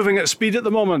 Are you moving at speed at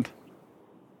the moment?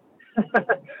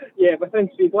 Yeah, within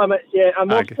speed limits. Yeah, I'm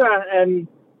off to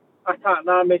a Tartan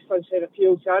Army Sunshine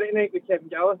Appeal charity night with Kevin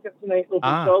Gallagher tonight over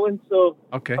in Scotland. So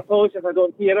okay. Apologies if I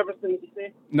don't hear everything that you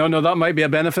say. No, that might be a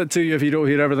benefit to you if you don't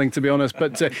hear everything, to be honest.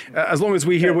 But as long as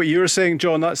we hear what you're saying,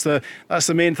 John, that's the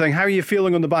main thing. How are you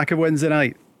feeling on the back of Wednesday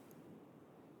night?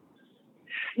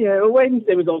 Yeah, well,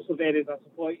 Wednesday was also very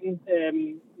disappointing.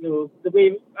 The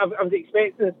way I was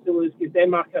expecting us to lose, because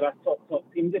Denmark are a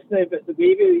top team just now, but the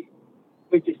way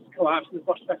we just collapsed in the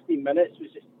first 15 minutes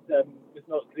was just was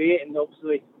not great. And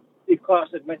obviously Steve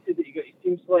Clark's admitted that he got his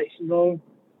team selection wrong.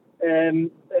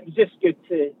 It was just good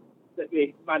that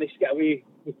we managed to get away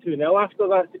with 2-0 after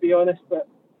that, to be honest. But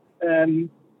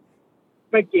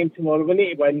big game tomorrow. We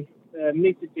need to win.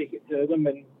 Need to take it to them,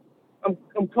 and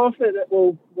I'm confident that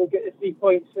we'll get the 3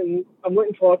 points, and I'm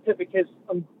looking forward to it because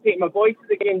I'm taking my boy to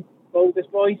the game, my oldest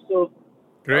boy. So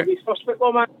great. His first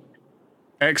football match.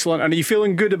 Excellent. And are you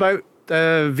feeling good about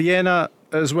Vienna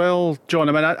as well, John?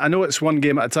 I mean, I know it's one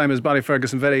game at a time, as Barry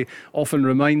Ferguson very often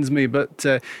reminds me, but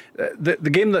the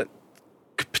game that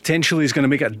potentially is going to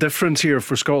make a difference here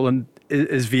for Scotland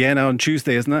is Vienna on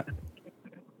Tuesday, isn't it?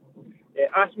 Yeah,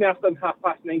 ask me after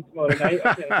 9:30 tomorrow night,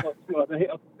 or 10 o'clock tomorrow night,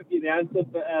 I'll give you the answer.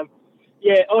 But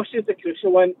yeah, Austria's a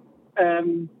crucial one.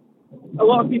 A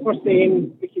lot of people are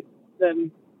saying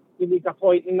we need a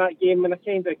point in that game, and I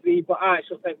kind of agree, but I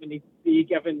actually think we need 3,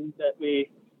 given that we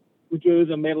drew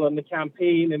them earlier in the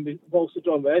campaign, and we've also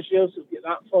drawn with Israel, so we've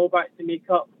got that fallback to make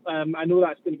up. I know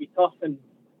that's going to be tough, and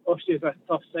Austria's a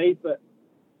tough side, but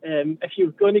if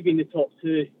you're going to be in the top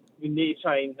 2, we need to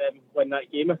try and win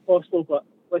that game if possible. But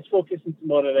let's focus on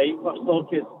tomorrow night first of all,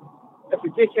 because if we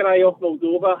take your eye off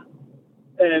Moldova,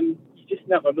 you just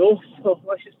never know. So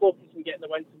let's just focus on getting the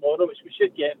win tomorrow, which we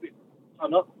should get if we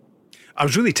turn up. I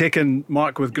was really taken,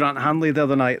 Mark, with Grant Hanley the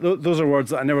other night. Those are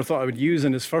words that I never thought I would use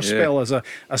in his first spell as a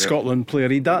Scotland player.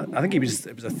 I think it was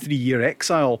a 3-year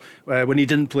exile when he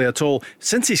didn't play at all.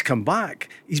 Since he's come back,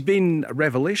 he's been a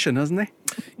revelation, hasn't he?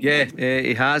 Yeah,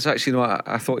 he has actually.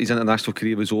 I thought his international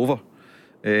career was over,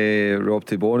 Rob,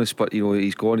 to be honest. But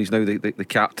he's gone. He's now the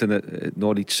captain at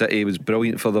Norwich City. He was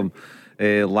brilliant for them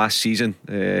last season.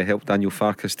 Helped Daniel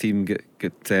Farke's team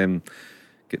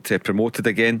get promoted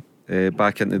again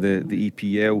back into the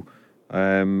EPL.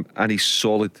 And he's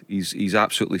solid. He's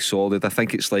absolutely solid. I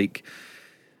think it's like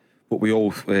what we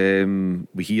all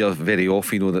we hear very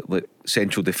often. That like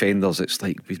central defenders, it's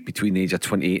like between the age of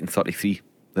 28 and 33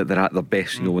 that they're at their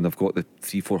best. When they've got the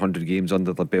 300-400 games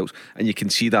under their belts, and you can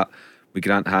see that with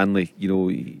Grant Hanley.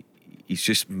 He's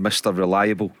just Mr.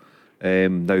 Reliable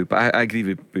now. But I agree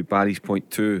with Barry's point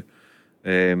too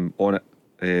on it.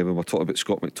 When we're talking about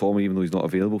Scott McTominay, even though he's not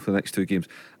available for the next 2 games,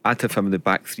 I'd have him in the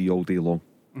back 3 all day long.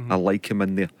 I like him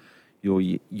in there.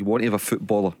 You want to have a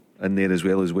footballer in there as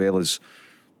well as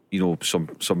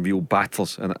some real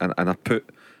battlers, and I put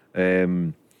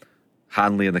Hanley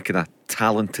in a kind of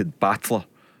talented battler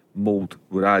mould,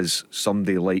 whereas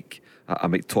somebody like a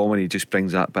McTominay just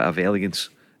brings that bit of elegance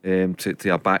to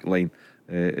our back line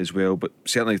as well. But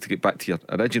certainly, to get back to your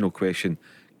original question,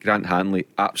 Grant Hanley,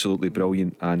 absolutely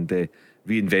brilliant, and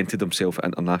reinvented himself at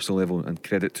international level, and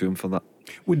credit to him for that.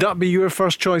 Would that be your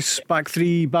first choice back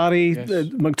 3, Barry? Yes.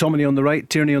 McTominay on the right,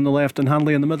 Tierney on the left, and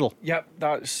Hanley in the middle? Yep,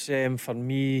 that's for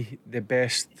me the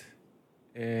best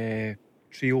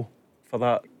trio for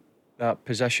that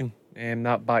position.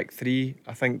 That back 3,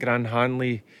 I think Grant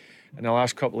Hanley in the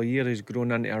last couple of years has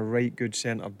grown into a right good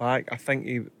centre back. I think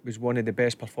he was one of the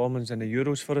best performers in the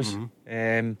Euros for us.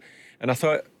 And I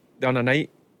thought the other night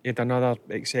he had another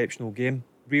exceptional game.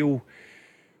 Real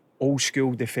old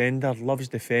school defender, loves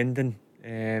defending,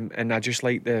 and I just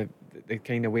like the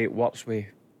kind of way it works with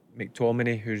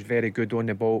McTominay, who's very good on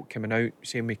the ball coming out.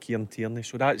 Same with Kieran Tierney.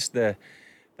 So that's the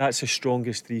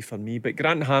strongest 3 for me. But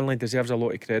Grant Hanley deserves a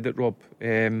lot of credit, Rob.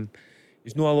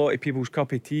 He's not a lot of people's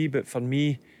cup of tea, but for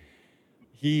me,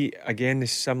 he again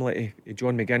is similar to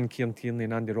John McGinn, Kieran Tierney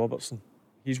and Andy Robertson.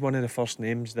 He's one of the first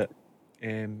names that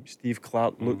Steve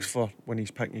Clarke looks for when he's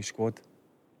picking his squad.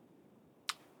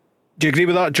 Do you agree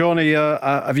with that, Johnny?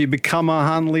 Have you become a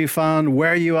Hanley fan?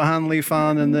 Were you a Hanley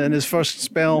fan in his first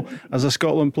spell as a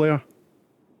Scotland player?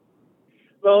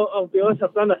 Well, I'll be honest,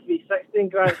 I've done a 360 in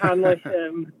Grant Hanley.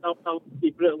 I'll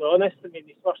be brutally honest. I mean,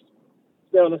 his first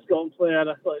spell as a Scotland player,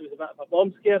 I thought it was a bit of a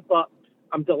bomb scare, but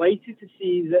I'm delighted to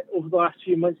see that over the last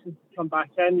few months since he's come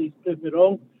back in, he's proved me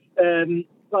wrong.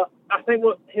 But I think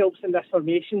what helps in this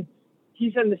formation,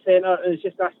 he's in the centre and is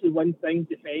just asked to do one thing,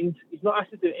 defend. He's not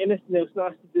asked to do anything else,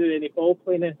 not asked to do any ball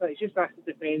playing, anything. He's just asked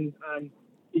to defend, and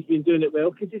he's been doing it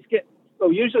well because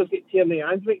usually he's got Tierney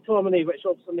and McTominay, which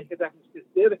obviously make a difference because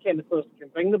they're the kind of players that can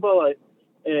bring the ball out.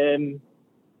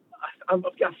 I've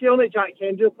got a feeling that Jack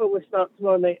Hendry will probably start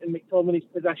tomorrow night in McTominay's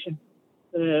position.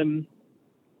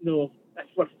 If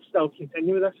we're still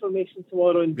continuing with this formation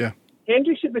tomorrow, and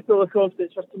Hendry should be full of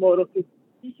confidence for tomorrow because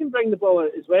he can bring the ball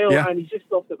out as well, and he's just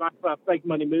off the back of a big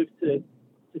money move to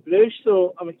Bruges,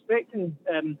 so I'm expecting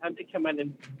him to come in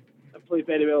and play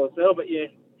very well as well. But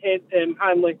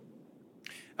Hanley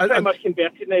pretty much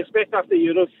converted now, especially after the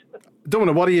Euros. Don't want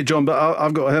to worry you, John, but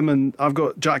I've got him and I've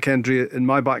got Jack Hendry in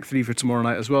my back 3 for tomorrow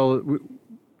night as well.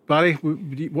 Barry,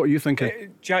 what are you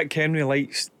thinking? Jack Hendry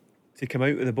likes to come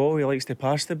out with the ball. He likes to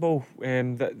pass the ball.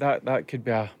 That could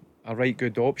be a right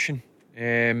good option.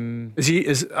 I'm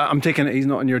taking it he's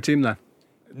not on your team then?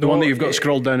 The one that you've got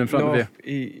scrolled down in front of you?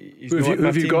 He's who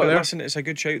have you got there? Listen, it's a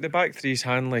good shout. The back 3's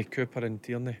Hanley, Cooper and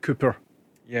Tierney. Cooper.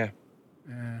 Yeah.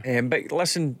 But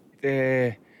listen,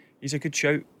 he's a good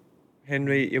shout.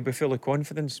 Henry, he'll be full of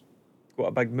confidence. Got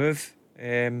a big move.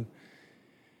 And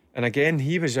again,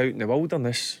 he was out in the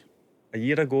wilderness a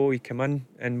year ago. He came in,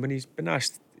 and when he's been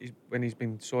asked, when he's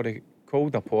been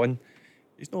called upon,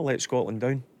 he's not let Scotland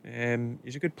down.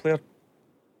 He's a good player.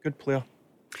 Good player.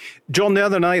 John, the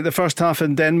other night, the first half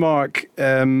in Denmark,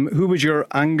 who was your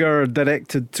anger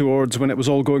directed towards when it was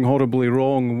all going horribly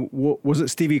wrong? Was it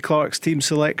Stevie Clarke's team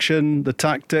selection, the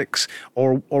tactics,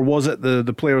 or was it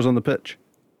the players on the pitch?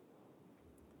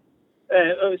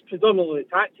 It was predominantly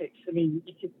tactics. I mean,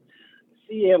 you could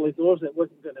see early doors that it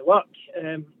wasn't going to work,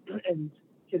 and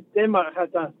because Denmark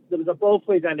there was a ball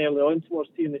played in early on towards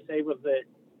Tierney's side where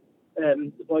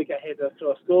the boy got headed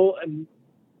across goal, and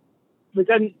we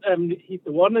didn't heed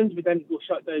the warnings. We didn't go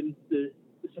shut down the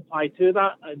supply to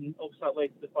that, and obviously that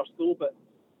led to the first goal. But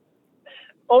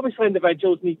obviously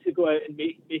individuals need to go out and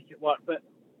make it work. But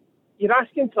you're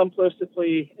asking some players to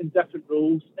play in different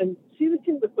roles, and see the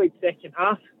team that played second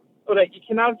half. All right, you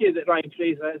can argue that Ryan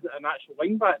Fraser isn't a natural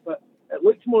wing back, but it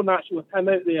looked more natural with him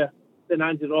out there than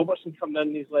Andy Robertson coming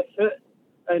in his left foot.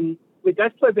 And we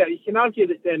did play better. You can argue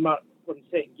that Denmark were in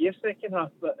second gear second half,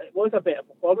 but it was a better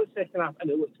performance second half, and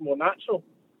it looked more natural.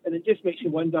 And it just makes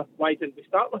you wonder, why didn't we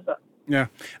start with it? Yeah.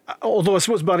 Although I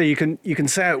suppose, Barry, you can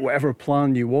set out whatever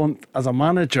plan you want as a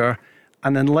manager,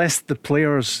 and unless the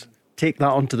players take that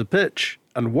onto the pitch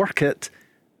and work it,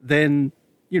 then,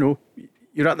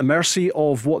 you're at the mercy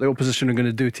of what the opposition are going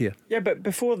to do to you. Yeah, but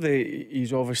before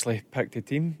he's obviously picked the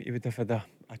team, he would have had a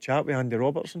chat with Andy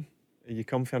Robertson. Are you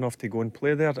comfy enough to go and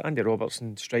play there? Andy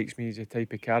Robertson strikes me as the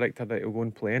type of character that will go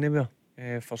and play anywhere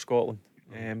for Scotland.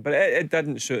 But it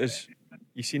didn't suit us.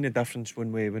 You seen the difference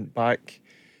when we went back,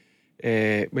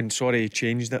 when he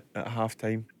changed it at half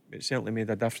time. It certainly made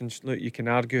a difference. Look, you can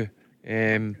argue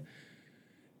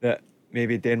that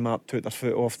maybe Denmark took their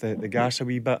foot off the gas a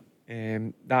wee bit.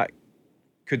 That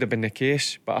could have been the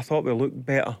case, but I thought we looked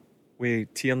better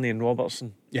with Tierney and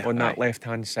Robertson on that left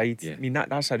hand side. I mean,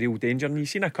 that's a real danger. And you've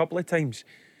seen a couple of times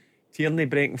Tierney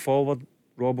breaking forward,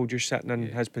 Rob just sitting in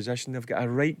his position. They've got a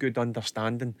right good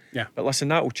understanding. But listen,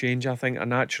 that will change. I think a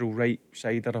natural right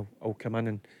sider will come in,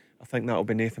 and I think that'll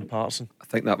be Nathan Patterson. I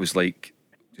think that was like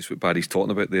just what Barry's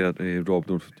talking about there, Rob.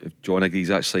 If John agrees,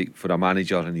 that's like for a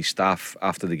manager and his staff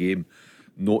after the game,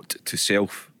 note to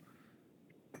self: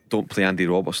 don't play Andy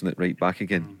Robertson at right back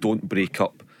again. Don't break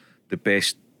up the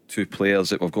best two players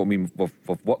that we've got. I mean,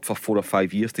 we've worked for 4 or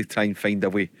 5 years to try and find a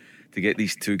way to get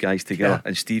these two guys together,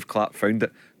 and Steve Clark found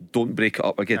it. Don't break it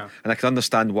up again. And I can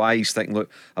understand why he's thinking, look,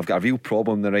 I've got a real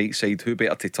problem on the right side. Who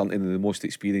better to turn to than the most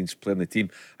experienced player in the team,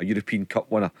 a European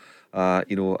Cup winner, an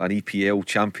EPL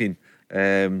champion,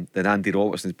 than Andy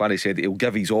Robertson. As Barry said, he'll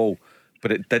give his all,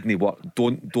 but it didn't work.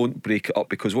 Don't break it up,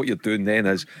 because what you're doing then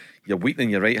is you're weakening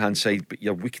your right hand side, but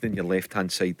you're weakening your left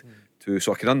hand side too.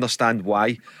 So I can understand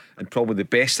why. And probably the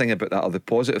best thing about that, or the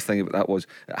positive thing about that, was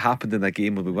it happened in a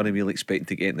game where we weren't really expecting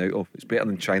to get out of. It's better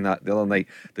than trying that the other night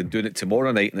than doing it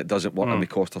tomorrow night and it doesn't work and we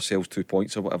cost ourselves 2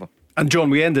 points or whatever. And John,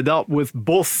 we ended up with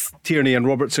both Tierney and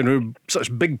Robertson, who are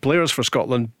such big players for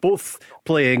Scotland, both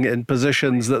playing in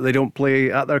positions that they don't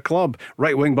play at their club.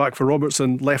 Right wing back for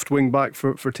Robertson, left wing back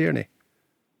for Tierney.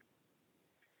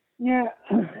 Yeah,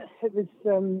 it was,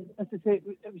 as I say,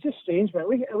 it was just strange, but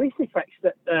at least they fixed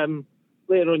it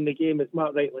later on in the game, as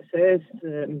Mark rightly says.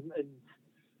 And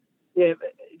yeah,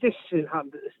 it just shouldn't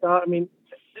happen at the start. I mean,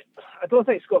 I don't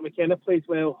think Scott McKenna played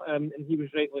well, and he was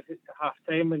rightly hit to half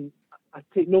time. And I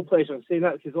take no pleasure in saying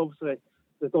that, because obviously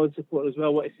the Don supporters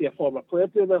well want to see a former player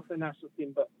do well for the national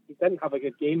team, but he didn't have a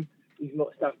good game. He's not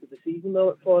started the season well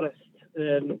at Forest.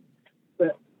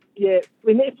 But yeah,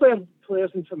 we need to play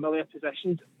players in familiar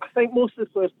positions. I think most of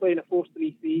the players play in a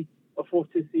 4-3-3 or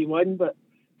 4-2-3-1, but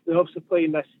they're obviously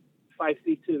playing this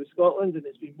 5-3-2 with Scotland, and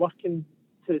it's been working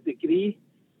to a degree.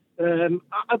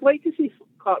 I'd like to see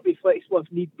Clark be flexible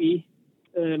if need be,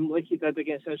 like he did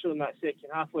against Israel in that second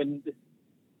half when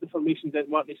the formation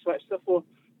didn't work. He switched it for.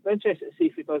 I'm interested to see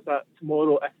if he does that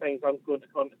tomorrow if things aren't going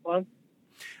according to plan.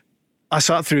 I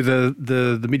sat through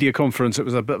the media conference. It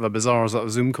was a bit of a bizarre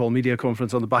Zoom call media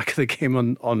conference on the back of the game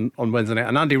on Wednesday night.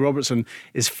 And Andy Robertson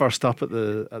is first up at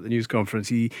the news conference.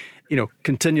 He,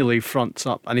 continually fronts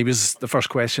up. And the first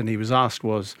question he was asked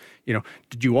was,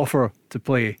 did you offer to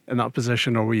play in that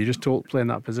position, or were you just told to play in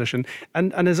that position?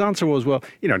 And his answer was, well,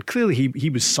 and clearly he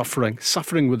was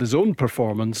suffering with his own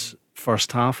performance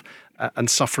first half, and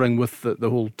suffering with the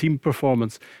whole team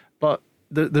performance. But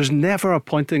there's never a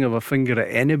pointing of a finger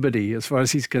at anybody as far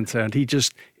as he's concerned. He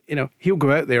just, he'll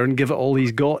go out there and give it all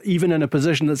he's got, even in a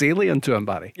position that's alien to him,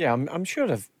 Barry. Yeah, I'm sure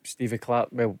if Stevie Clark,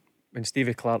 when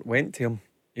Stevie Clark went to him,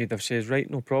 he'd have said, right,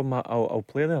 no problem, I'll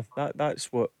play there.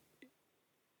 That's what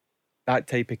that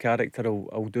type of character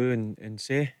will do and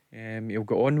say. He'll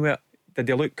go on with it. Did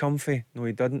he look comfy? No,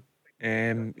 he didn't.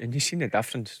 And you've seen the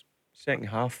difference. Second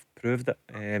half proved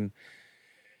it.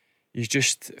 He's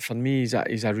just, for me,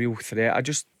 he's a real threat. I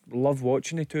just love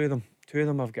watching the two of them. Two of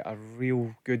them have got a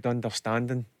real good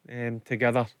understanding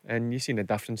together, and you've seen the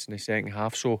difference in the second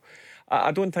half. So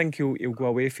I don't think he'll go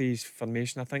away from his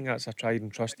formation. I think that's a tried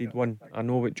and trusted one. I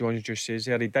know what John just says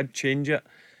there. He did change it,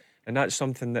 and that's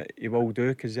something that he will do,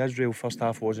 because the Israel first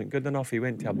half wasn't good enough. He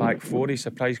went to a back four. He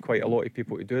surprised quite a lot of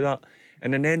people to do that,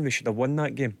 and in the end we should have won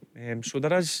that game. So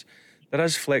there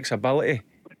is flexibility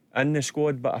in the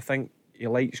squad, but I think he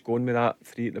likes going with that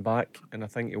three at the back, and I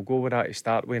think he'll go with that to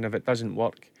start with, and if it doesn't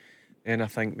work, then I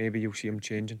think maybe you'll see him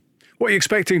changing. What are you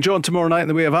expecting, John, tomorrow night in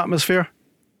the way of atmosphere?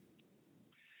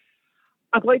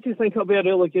 I'd like to think it'll be a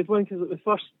really good one, because it's the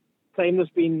first time there's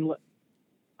been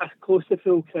a close to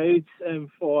full crowd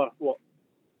for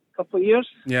a couple of years?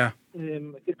 Yeah. A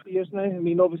good 2 years now. I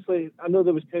mean, obviously, I know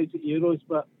there was crowds at Euros,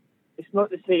 but it's not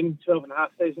the same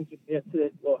 12,500 compared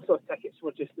to, sort of tickets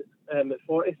were just at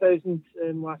 40,000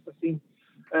 last I've seen.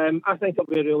 I think it'll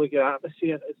be a really good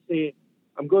atmosphere.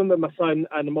 I'm going with my son,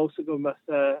 and I'm also going with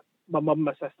my mum,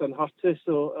 my sister, and her too.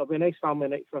 So it'll be a nice family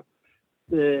night for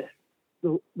the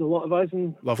lot of us,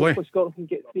 and lovely. Hopefully Scotland can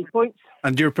get 3 points.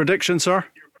 And your prediction, sir?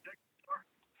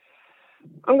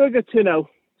 I'm going to go 2-0.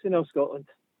 2-0 Scotland.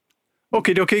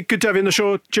 Okay, good to have you on the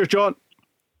show. Cheers, John.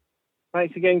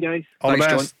 Thanks again, guys. All the best.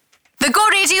 John. The Go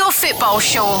Radio Football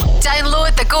Show.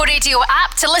 Download the Go Radio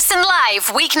app to listen live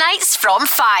weeknights from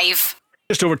 5.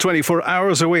 Just over 24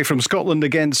 hours away from Scotland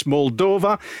against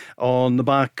Moldova on the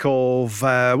back of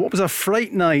what was a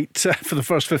fright night for the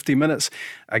first 50 minutes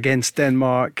against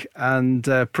Denmark, and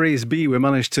praise be, we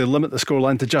managed to limit the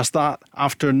scoreline to just that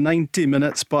after 90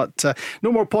 minutes, but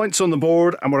no more points on the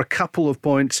board, and we're a couple of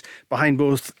points behind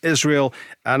both Israel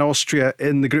and Austria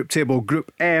in the group table,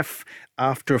 Group F,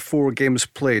 after 4 games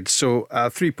played. So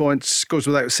 3 points, goes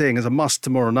without saying, is a must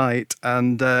tomorrow night,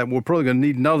 and we're probably going to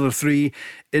need another 3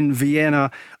 in Vienna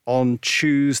on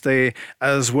Tuesday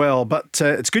as well. But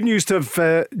it's good news to have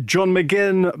John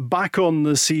McGinn back on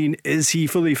the scene. Is he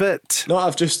fully fit? No,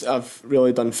 I've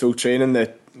really done full training.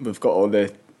 We've got all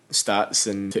the stats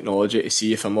and technology to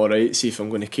see if I'm alright, see if I'm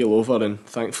going to keel over, and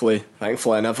thankfully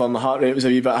never. My heart rate was a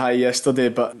wee bit high yesterday,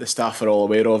 but the staff are all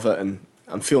aware of it, and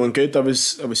I'm feeling good. I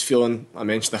was feeling, I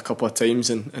mentioned a couple of times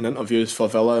in interviews for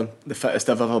Villa, the fittest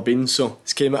I've ever been, so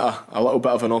it's came at a little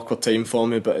bit of an awkward time for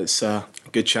me, but it's a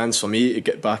good chance for me to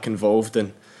get back involved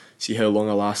and see how long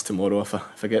I last tomorrow if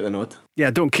I get the nod. Yeah,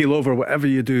 don't keel over whatever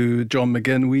you do, John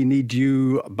McGinn. We need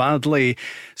you badly.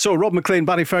 So Rob Maclean,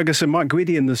 Barry Ferguson, Mark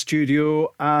Guidi in the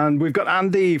studio, and we've got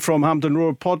Andy from Hampden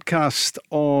Road Podcast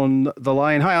on the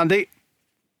line. Hi, Andy.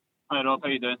 Hi Rob, how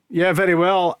you doing? Yeah, very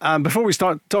well. Before we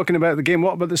start talking about the game,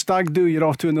 what about the stag do you're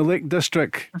off to in the Lake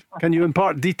District? Can you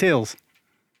impart details?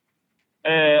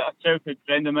 A childhood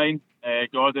friend of mine,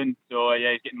 Gordon, so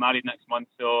yeah, he's getting married next month,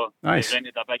 so nice. He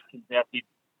rented a big converted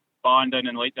barn down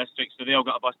in the Lake District, so they all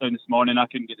got a bus down this morning. I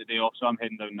couldn't get the day off, so I'm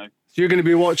heading down now. So you're going to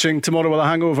be watching tomorrow with a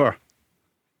hangover?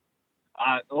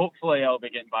 Hopefully I'll be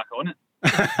getting back on it.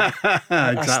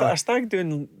 Exactly. A stag do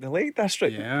in the Lake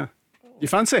District? Yeah. You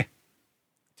fancy?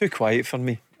 Too quiet for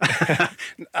me.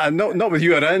 Not with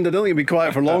you around. I don't think it'll be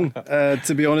quiet for long,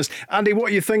 to be honest. Andy, what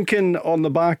are you thinking on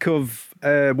the back of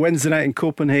Wednesday night in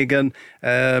Copenhagen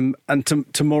and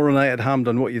tomorrow night at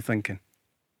Hampden? What are you thinking?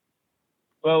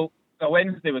 Well, the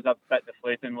Wednesday was a bit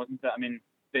deflating, wasn't it? I mean,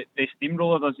 they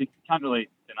steamrolled us. You can't really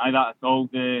deny that at all.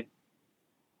 The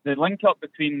link up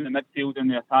between the midfield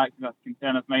and the attack is a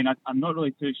concern of mine. I'm not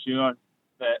really too sure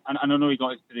that, and I know he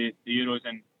got us to the Euros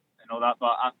and all that,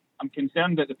 but I'm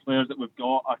concerned that the players that we've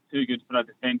got are too good for a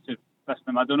defensive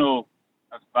system. I don't know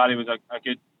if Barry was a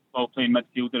good ball-playing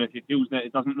midfielder, if he feels that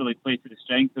it doesn't really play to the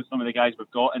strength of some of the guys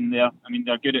we've got in there. I mean,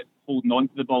 they're good at holding on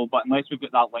to the ball, but unless we've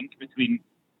got that link between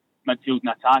midfield and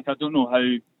attack, I don't know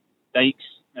how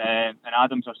Dykes and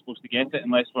Adams are supposed to get it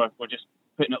unless we're just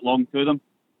putting it long to them.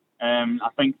 I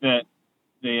think that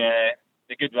the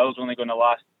goodwill is only going to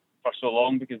last for so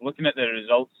long, because looking at the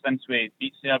results since we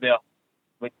beat Serbia,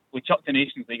 we chucked the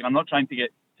Nations League, and I'm not trying to get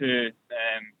too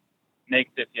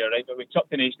negative here, right? But we chucked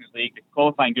the Nations League. The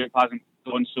qualifying group hasn't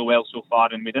gone so well so far,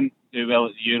 and we didn't do well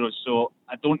at the Euros. So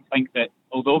I don't think that,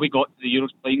 although we got to the Euros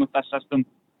playing with this system,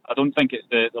 I don't think it's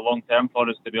the long term for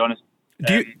us, to be honest.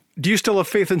 Do you still have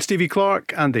faith in Stevie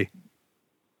Clark, Andy?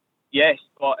 Yes,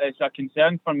 but it's a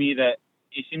concern for me that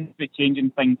he seems to be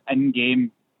changing things in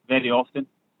game very often.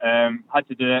 Had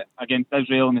to do it against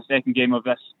Israel in the second game of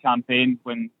this campaign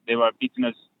when they were beating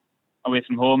us away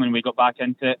from home and we got back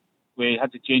into it. We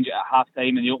had to change it at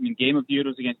half-time in the opening game of the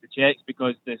Euros against the Czechs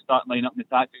because the starting line-up and the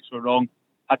tactics were wrong.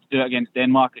 Had to do it against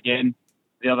Denmark again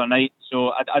the other night. So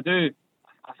I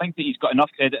think that he's got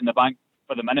enough credit in the bank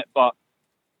for the minute, but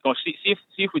gosh, see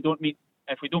if we don't beat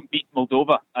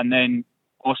Moldova and then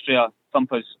Austria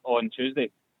thump us on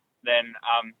Tuesday, then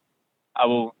I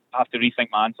will have to rethink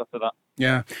my answer to that.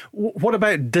 Yeah. What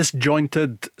about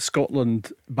disjointed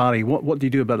Scotland, Barry? What do you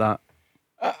do about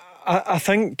that? I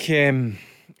think going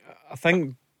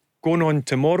on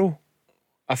tomorrow,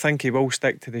 I think he will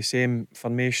stick to the same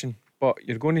formation, but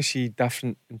you're going to see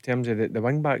different in terms of the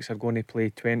wing backs are going to play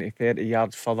 20-30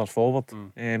 yards further forward.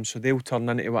 So they'll turn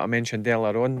into what I mentioned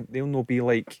earlier on. They'll not be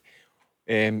like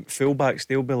full-backs,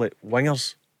 they'll be like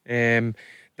wingers. The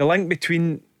link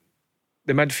between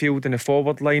the midfield and the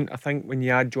forward line, I think when you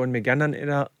add John McGinn into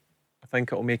that, I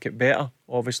think it'll make it better.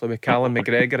 Obviously with Callum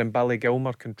McGregor and Billy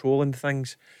Gilmer controlling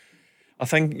things, I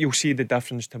think you'll see the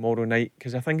difference tomorrow night,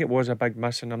 because I think it was a big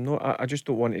miss, and I just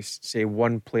don't want to say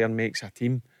one player makes a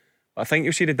team, but I think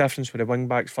you'll see the difference with the wing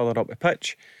backs further up the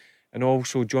pitch, and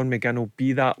also John McGinn will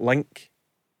be that link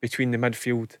between the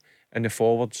midfield in the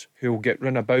forwards who'll get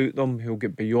run about them, who'll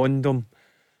get beyond them.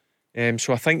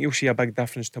 So I think you'll see a big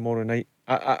difference tomorrow night.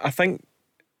 I think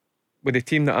with the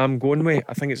team that I'm going with,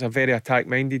 I think it's a very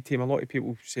attack-minded team. A lot of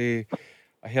people say,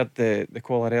 I heard the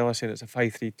Collarella saying it's a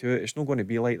 5-3-2. It's not going to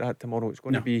be like that tomorrow. It's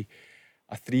going to be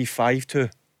a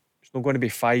 3-5-2. It's not going to be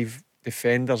 5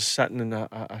 defenders sitting in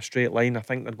a straight line. I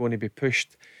think they're going to be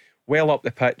pushed well up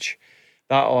the pitch.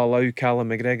 That'll allow Callum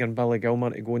McGregor and Billy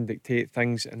Gilmour to go and dictate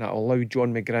things, and that'll allow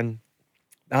John McGrinn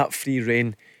that free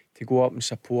rein to go up and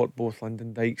support both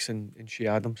Lyndon Dykes and Shea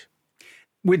Adams.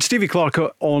 We had Stevie Clark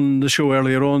on the show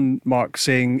earlier on, Mark,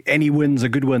 saying any win's a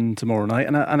good win tomorrow night,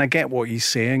 and I get what he's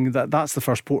saying, that's the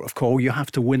first port of call. You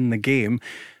have to win the game,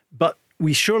 but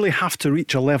we surely have to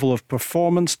reach a level of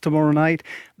performance tomorrow night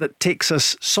that takes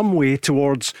us some way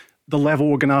towards the level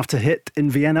we're going to have to hit in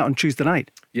Vienna on Tuesday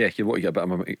night. Yeah, you want to get a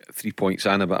bit of 3 points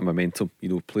and a bit of momentum. You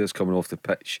know, players coming off the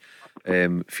pitch,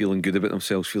 feeling good about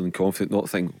themselves, feeling confident, not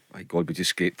thinking, my God, we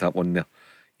just scraped that one there.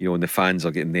 You know, and the fans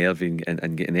are getting nervy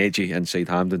and getting edgy inside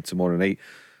Hampden tomorrow night.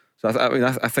 So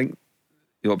I think,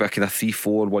 you know, a kind of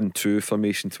 3-4-1-2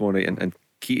 formation tomorrow night, and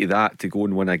key to that, to go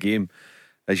and win a game,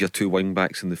 is your 2 wing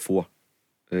backs in the 4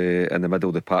 in the middle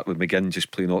of the park, with McGinn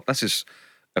just playing off. This is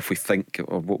if we think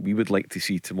of what we would like to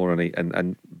see tomorrow night,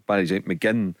 and Barry's right,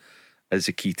 McGinn is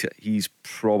the key to it. He's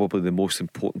probably the most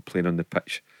important player on the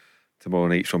pitch tomorrow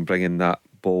night, from bringing that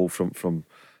ball from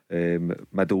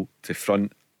middle to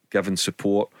front, giving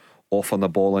support, offering the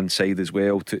ball inside as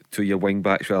well to your wing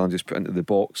backs rather than just put into the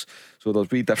box. So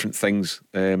there's really different things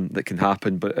that can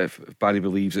happen. But if Barry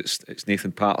believes it's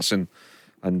Nathan Patterson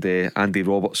and Andy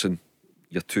Robertson,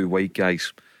 your 2 wide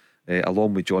guys,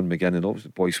 along with John McGinn, and obviously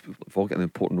the boys have all got an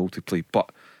important role to play. But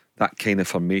that kind of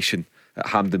formation at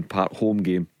Hampden Park, home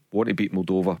game, want to beat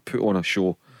Moldova, put on a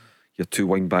show, your 2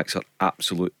 wing backs are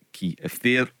absolute key. If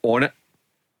they're on it,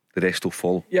 the rest will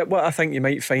follow. Yeah, what I think you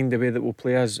might find the way that we'll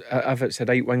play is, if it's a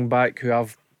right wing back who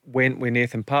I've went with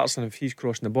Nathan Patterson, if he's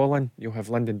crossing the ball in, you'll have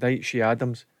Lyndon Dykes, Shea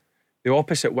Adams. The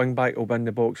opposite wing back will be in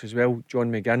the box as well,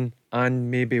 John McGinn, and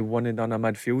maybe one of the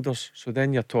midfielders. So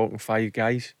then you're talking 5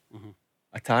 guys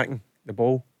attacking the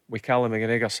ball, with Callum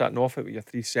McGregor sitting off it with your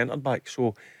 3 centre backs.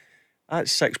 So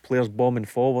that's 6 players bombing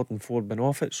forward and 4 been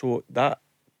off it. So that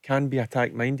can be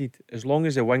attack minded, as long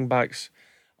as the wing backs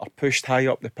are pushed high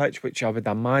up the pitch, which I would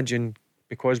imagine,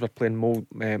 because we're playing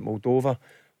Moldova,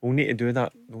 we'll need to do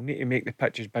that. We'll need to make the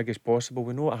pitch as big as possible.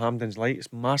 We know what Hampden's like,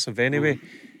 it's massive anyway.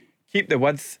 Keep the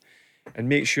width and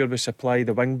make sure we supply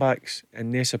the wing backs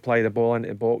and they supply the ball into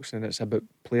the box, and it's about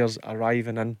players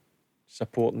arriving in,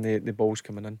 supporting the balls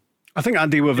coming in. I think,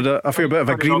 Andy, we've had a fair bit of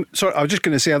agreement. Sorry, I was just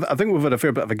going to say, I think we've had a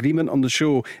fair bit of agreement on the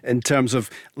show in terms of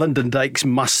Lyndon Dykes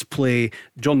must play,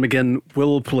 John McGinn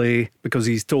will play because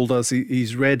he's told us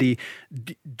he's ready.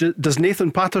 Does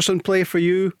Nathan Patterson play for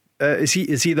you? Is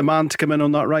he the man to come in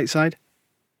on that right side?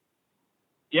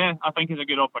 Yeah, I think it's a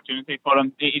good opportunity for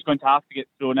him. He's going to have to get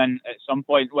thrown in at some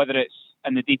point, whether it's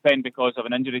in the deep end because of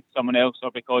an injury to someone else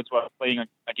or because we're playing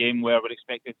a game where we're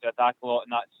expected to attack a lot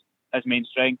and that's his main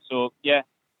strength. So, yeah,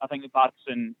 I think that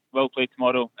Patterson will play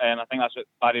tomorrow. I think that's what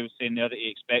Barry was saying there, that he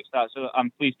expects that. So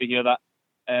I'm pleased to hear that.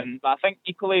 But I think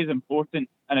equally as important,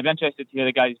 and I'd be interested to hear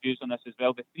the guys' views on this as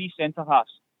well, the 3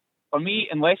 centre-halves. For me,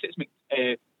 unless it's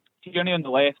Tierney on the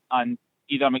left and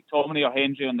either McTominay or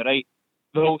Hendry on the right,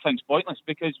 the whole thing's pointless,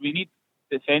 because we need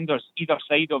defenders either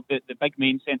side of the big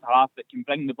main centre-half that can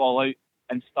bring the ball out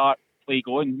and start play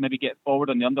going, maybe get forward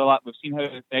on the underlap. We've seen how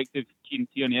effective Kieran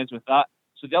Tierney is with that.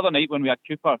 So the other night when we had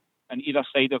Cooper and either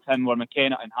side of him were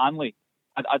McKenna and Hanley,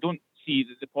 I don't see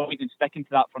the point in sticking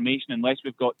to that formation unless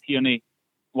we've got Tierney,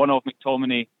 one of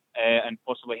McTominay and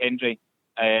possibly Hendry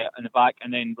in the back,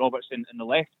 and then Robertson in the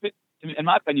left. But in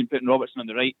my opinion, putting Robertson on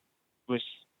the right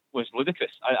was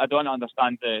ludicrous. I don't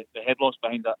understand the head loss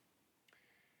behind that.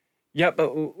 Yeah,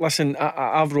 but listen,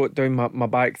 I've wrote down my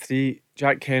back 3.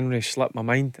 Jack Henry slipped my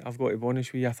mind, I've got to be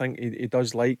honest with you. I think he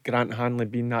does like Grant Hanley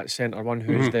being that centre one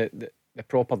who's the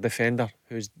proper defender,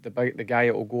 who's the guy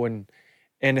that will go and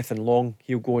anything long,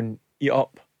 he'll go and eat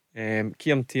up.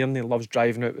 Kieran Tierney loves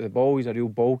driving out with the ball, he's a real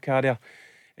ball carrier,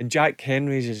 and Jack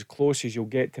Henry's as close as you'll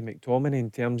get to McTominay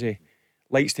in terms of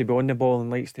likes to be on the ball and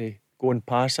likes to go and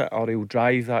pass it, or he'll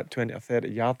drive that 20 or 30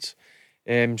 yards.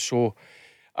 So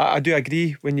I do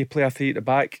agree, when you play a 3 at the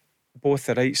back, both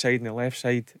the right side and the left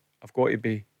side have got to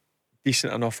be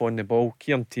decent enough on the ball.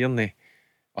 Kieran Tierney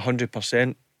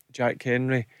 100%, Jack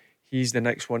Henry, he's the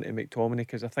next one to McTominay,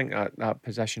 because I think that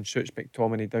position suits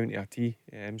McTominay down to a T.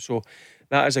 So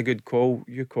that is a good call.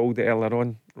 You called it earlier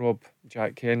on, Rob,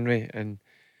 Jack Henry, and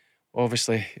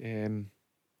obviously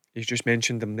he's just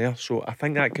mentioned him there. So I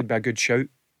think that could be a good shout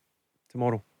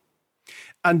tomorrow.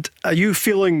 And are you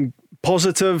feeling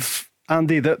positive,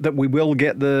 Andy, that we will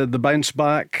get the bounce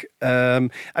back? I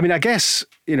mean, I guess,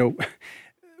 you know,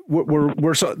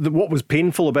 we're sort of, what was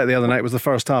painful about the other night was the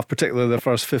first half, particularly the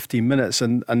first 15 minutes,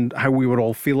 and how we were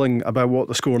all feeling about what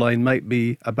the scoreline might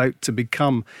be about to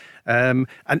become. And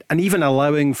even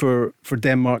allowing for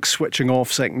Denmark switching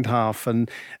off second half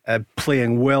and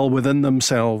playing well within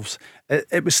themselves,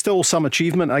 it was still some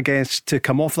achievement, I guess, to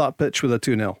come off that pitch with a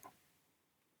 2-0.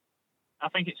 I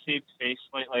think it saved face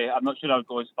slightly. I'm not sure I'd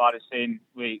go as far as saying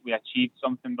we achieved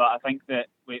something, but I think that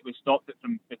we stopped it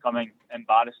from becoming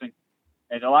embarrassing.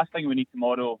 The last thing we need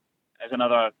tomorrow is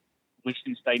another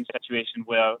Liechtenstein situation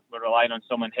where we're relying on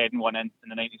someone heading one in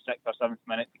the 96th or 7th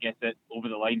minute to get it over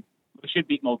the line. We should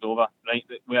beat Moldova, right?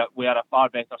 We are a far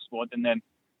better squad than them.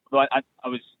 But I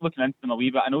was looking into them a wee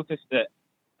bit. I noticed that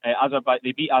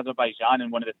they beat Azerbaijan in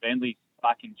one of the friendlies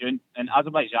back in June, and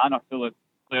Azerbaijan are full of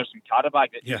players from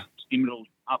Karabakh that steamrolled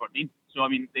Aberdeen. So I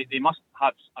mean, they must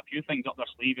have a few things up their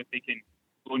sleeve if they can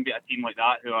go and beat a team like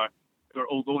that who are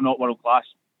although not world class,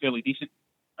 fairly decent.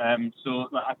 So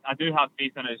I do have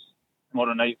faith in us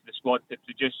tomorrow night for the squad to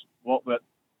produce what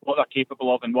they're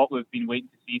capable of and what we've been waiting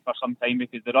to see for some time,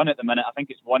 because the run at the minute, I think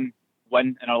it's one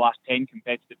win in our last 10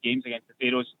 competitive games against the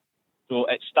Faroes. So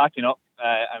it's stacking up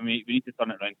and we need to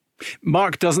turn it around.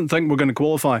 Mark doesn't think we're going to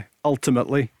qualify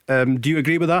ultimately. Do you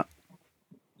agree with that?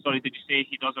 Sorry, did you say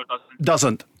he does or doesn't?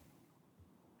 Doesn't.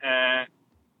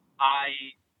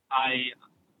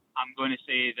 I'm going to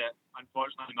say that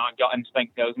unfortunately my gut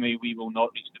instinct tells me we will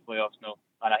not reach the playoffs, no.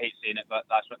 And I hate saying it, but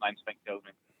that's what my instinct tells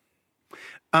me.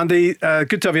 Andy,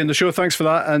 good to have you on the show. Thanks for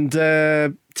that, and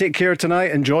take care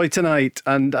tonight. Enjoy tonight,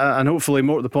 and hopefully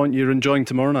more to the point, you're enjoying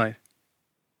tomorrow night.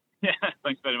 Yeah,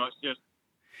 thanks very much. Cheers.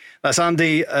 That's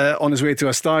Andy on his way to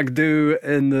a stag do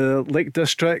in the Lake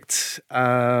District,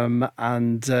 and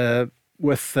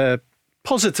with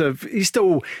positive. He's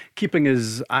still keeping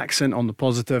his accent on the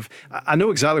positive. I know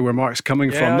exactly where Mark's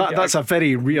coming from. That's a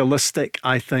very realistic,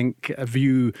 I think,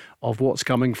 view of what's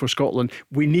coming for Scotland.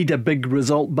 We need a big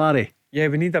result, Barry. Yeah,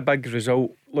 we need a big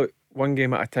result. Look, one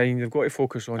game at a time. They've got to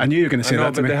focus on. I knew you were going to say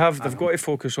that to me. They've got to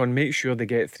focus on. Make sure they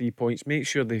get 3 points. Make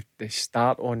sure they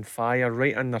start on fire,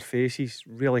 right in their faces,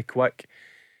 really quick.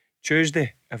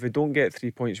 Tuesday, if we don't get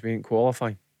 3 points, we ain't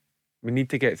qualifying. We need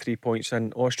to get 3 points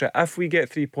in Austria. If we get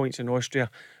 3 points in Austria,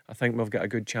 I think we've got a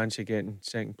good chance of getting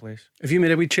second place. Have you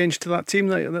made a wee change to that team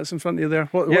that's in front of you there?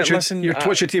 What's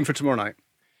your team for tomorrow night?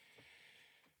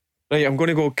 Right, I'm going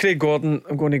to go Craig Gordon,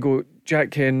 I'm going to go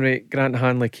Jack Henry, Grant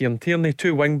Hanley, Kieran Tierney.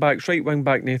 2 wing backs, right wing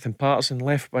back Nathan Patterson,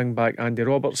 left wing back Andy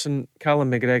Robertson,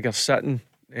 Callum McGregor sitting,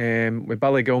 with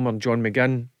Billy Gilmer, John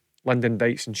McGinn, Lyndon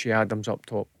Dykes and Shea Adams up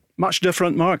top. Much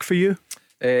different, Mark, for you?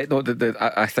 No,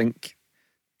 I think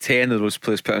 10 of those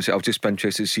players, I'll just be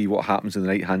interested to see what happens on the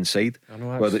right hand side,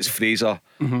 whether it's Fraser,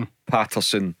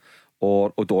 Patterson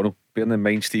or O'Donnell. Bearing in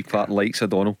mind Steve Clark likes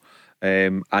O'Donnell,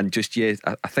 and just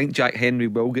I think Jack Henry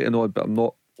will get an odd, but I'm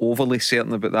not overly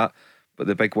certain about that. But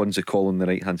the big one's a call on the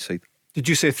right hand side. Did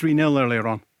you say 3-0 earlier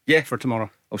on? Yeah, for tomorrow.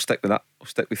 I'll stick with that. I'll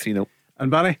stick with 3-0. And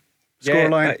Barry,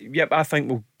 scoreline? Yep, I think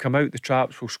we'll come out the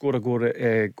traps. We'll score a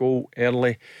goal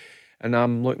early, and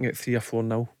I'm looking at 3 or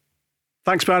 4-0.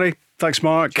 Thanks, Barry. Thanks,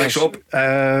 Mark. Thanks, Rob.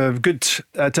 Good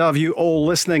to have you all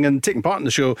listening and taking part in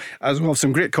the show, as well as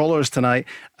some great callers tonight.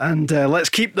 And let's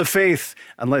keep the faith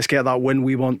and let's get that win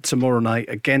we want tomorrow night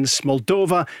against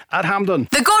Moldova at Hampden.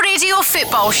 The Go Radio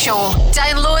Football Show.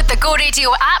 Download the Go Radio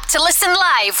app to listen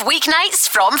live weeknights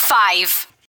from 5.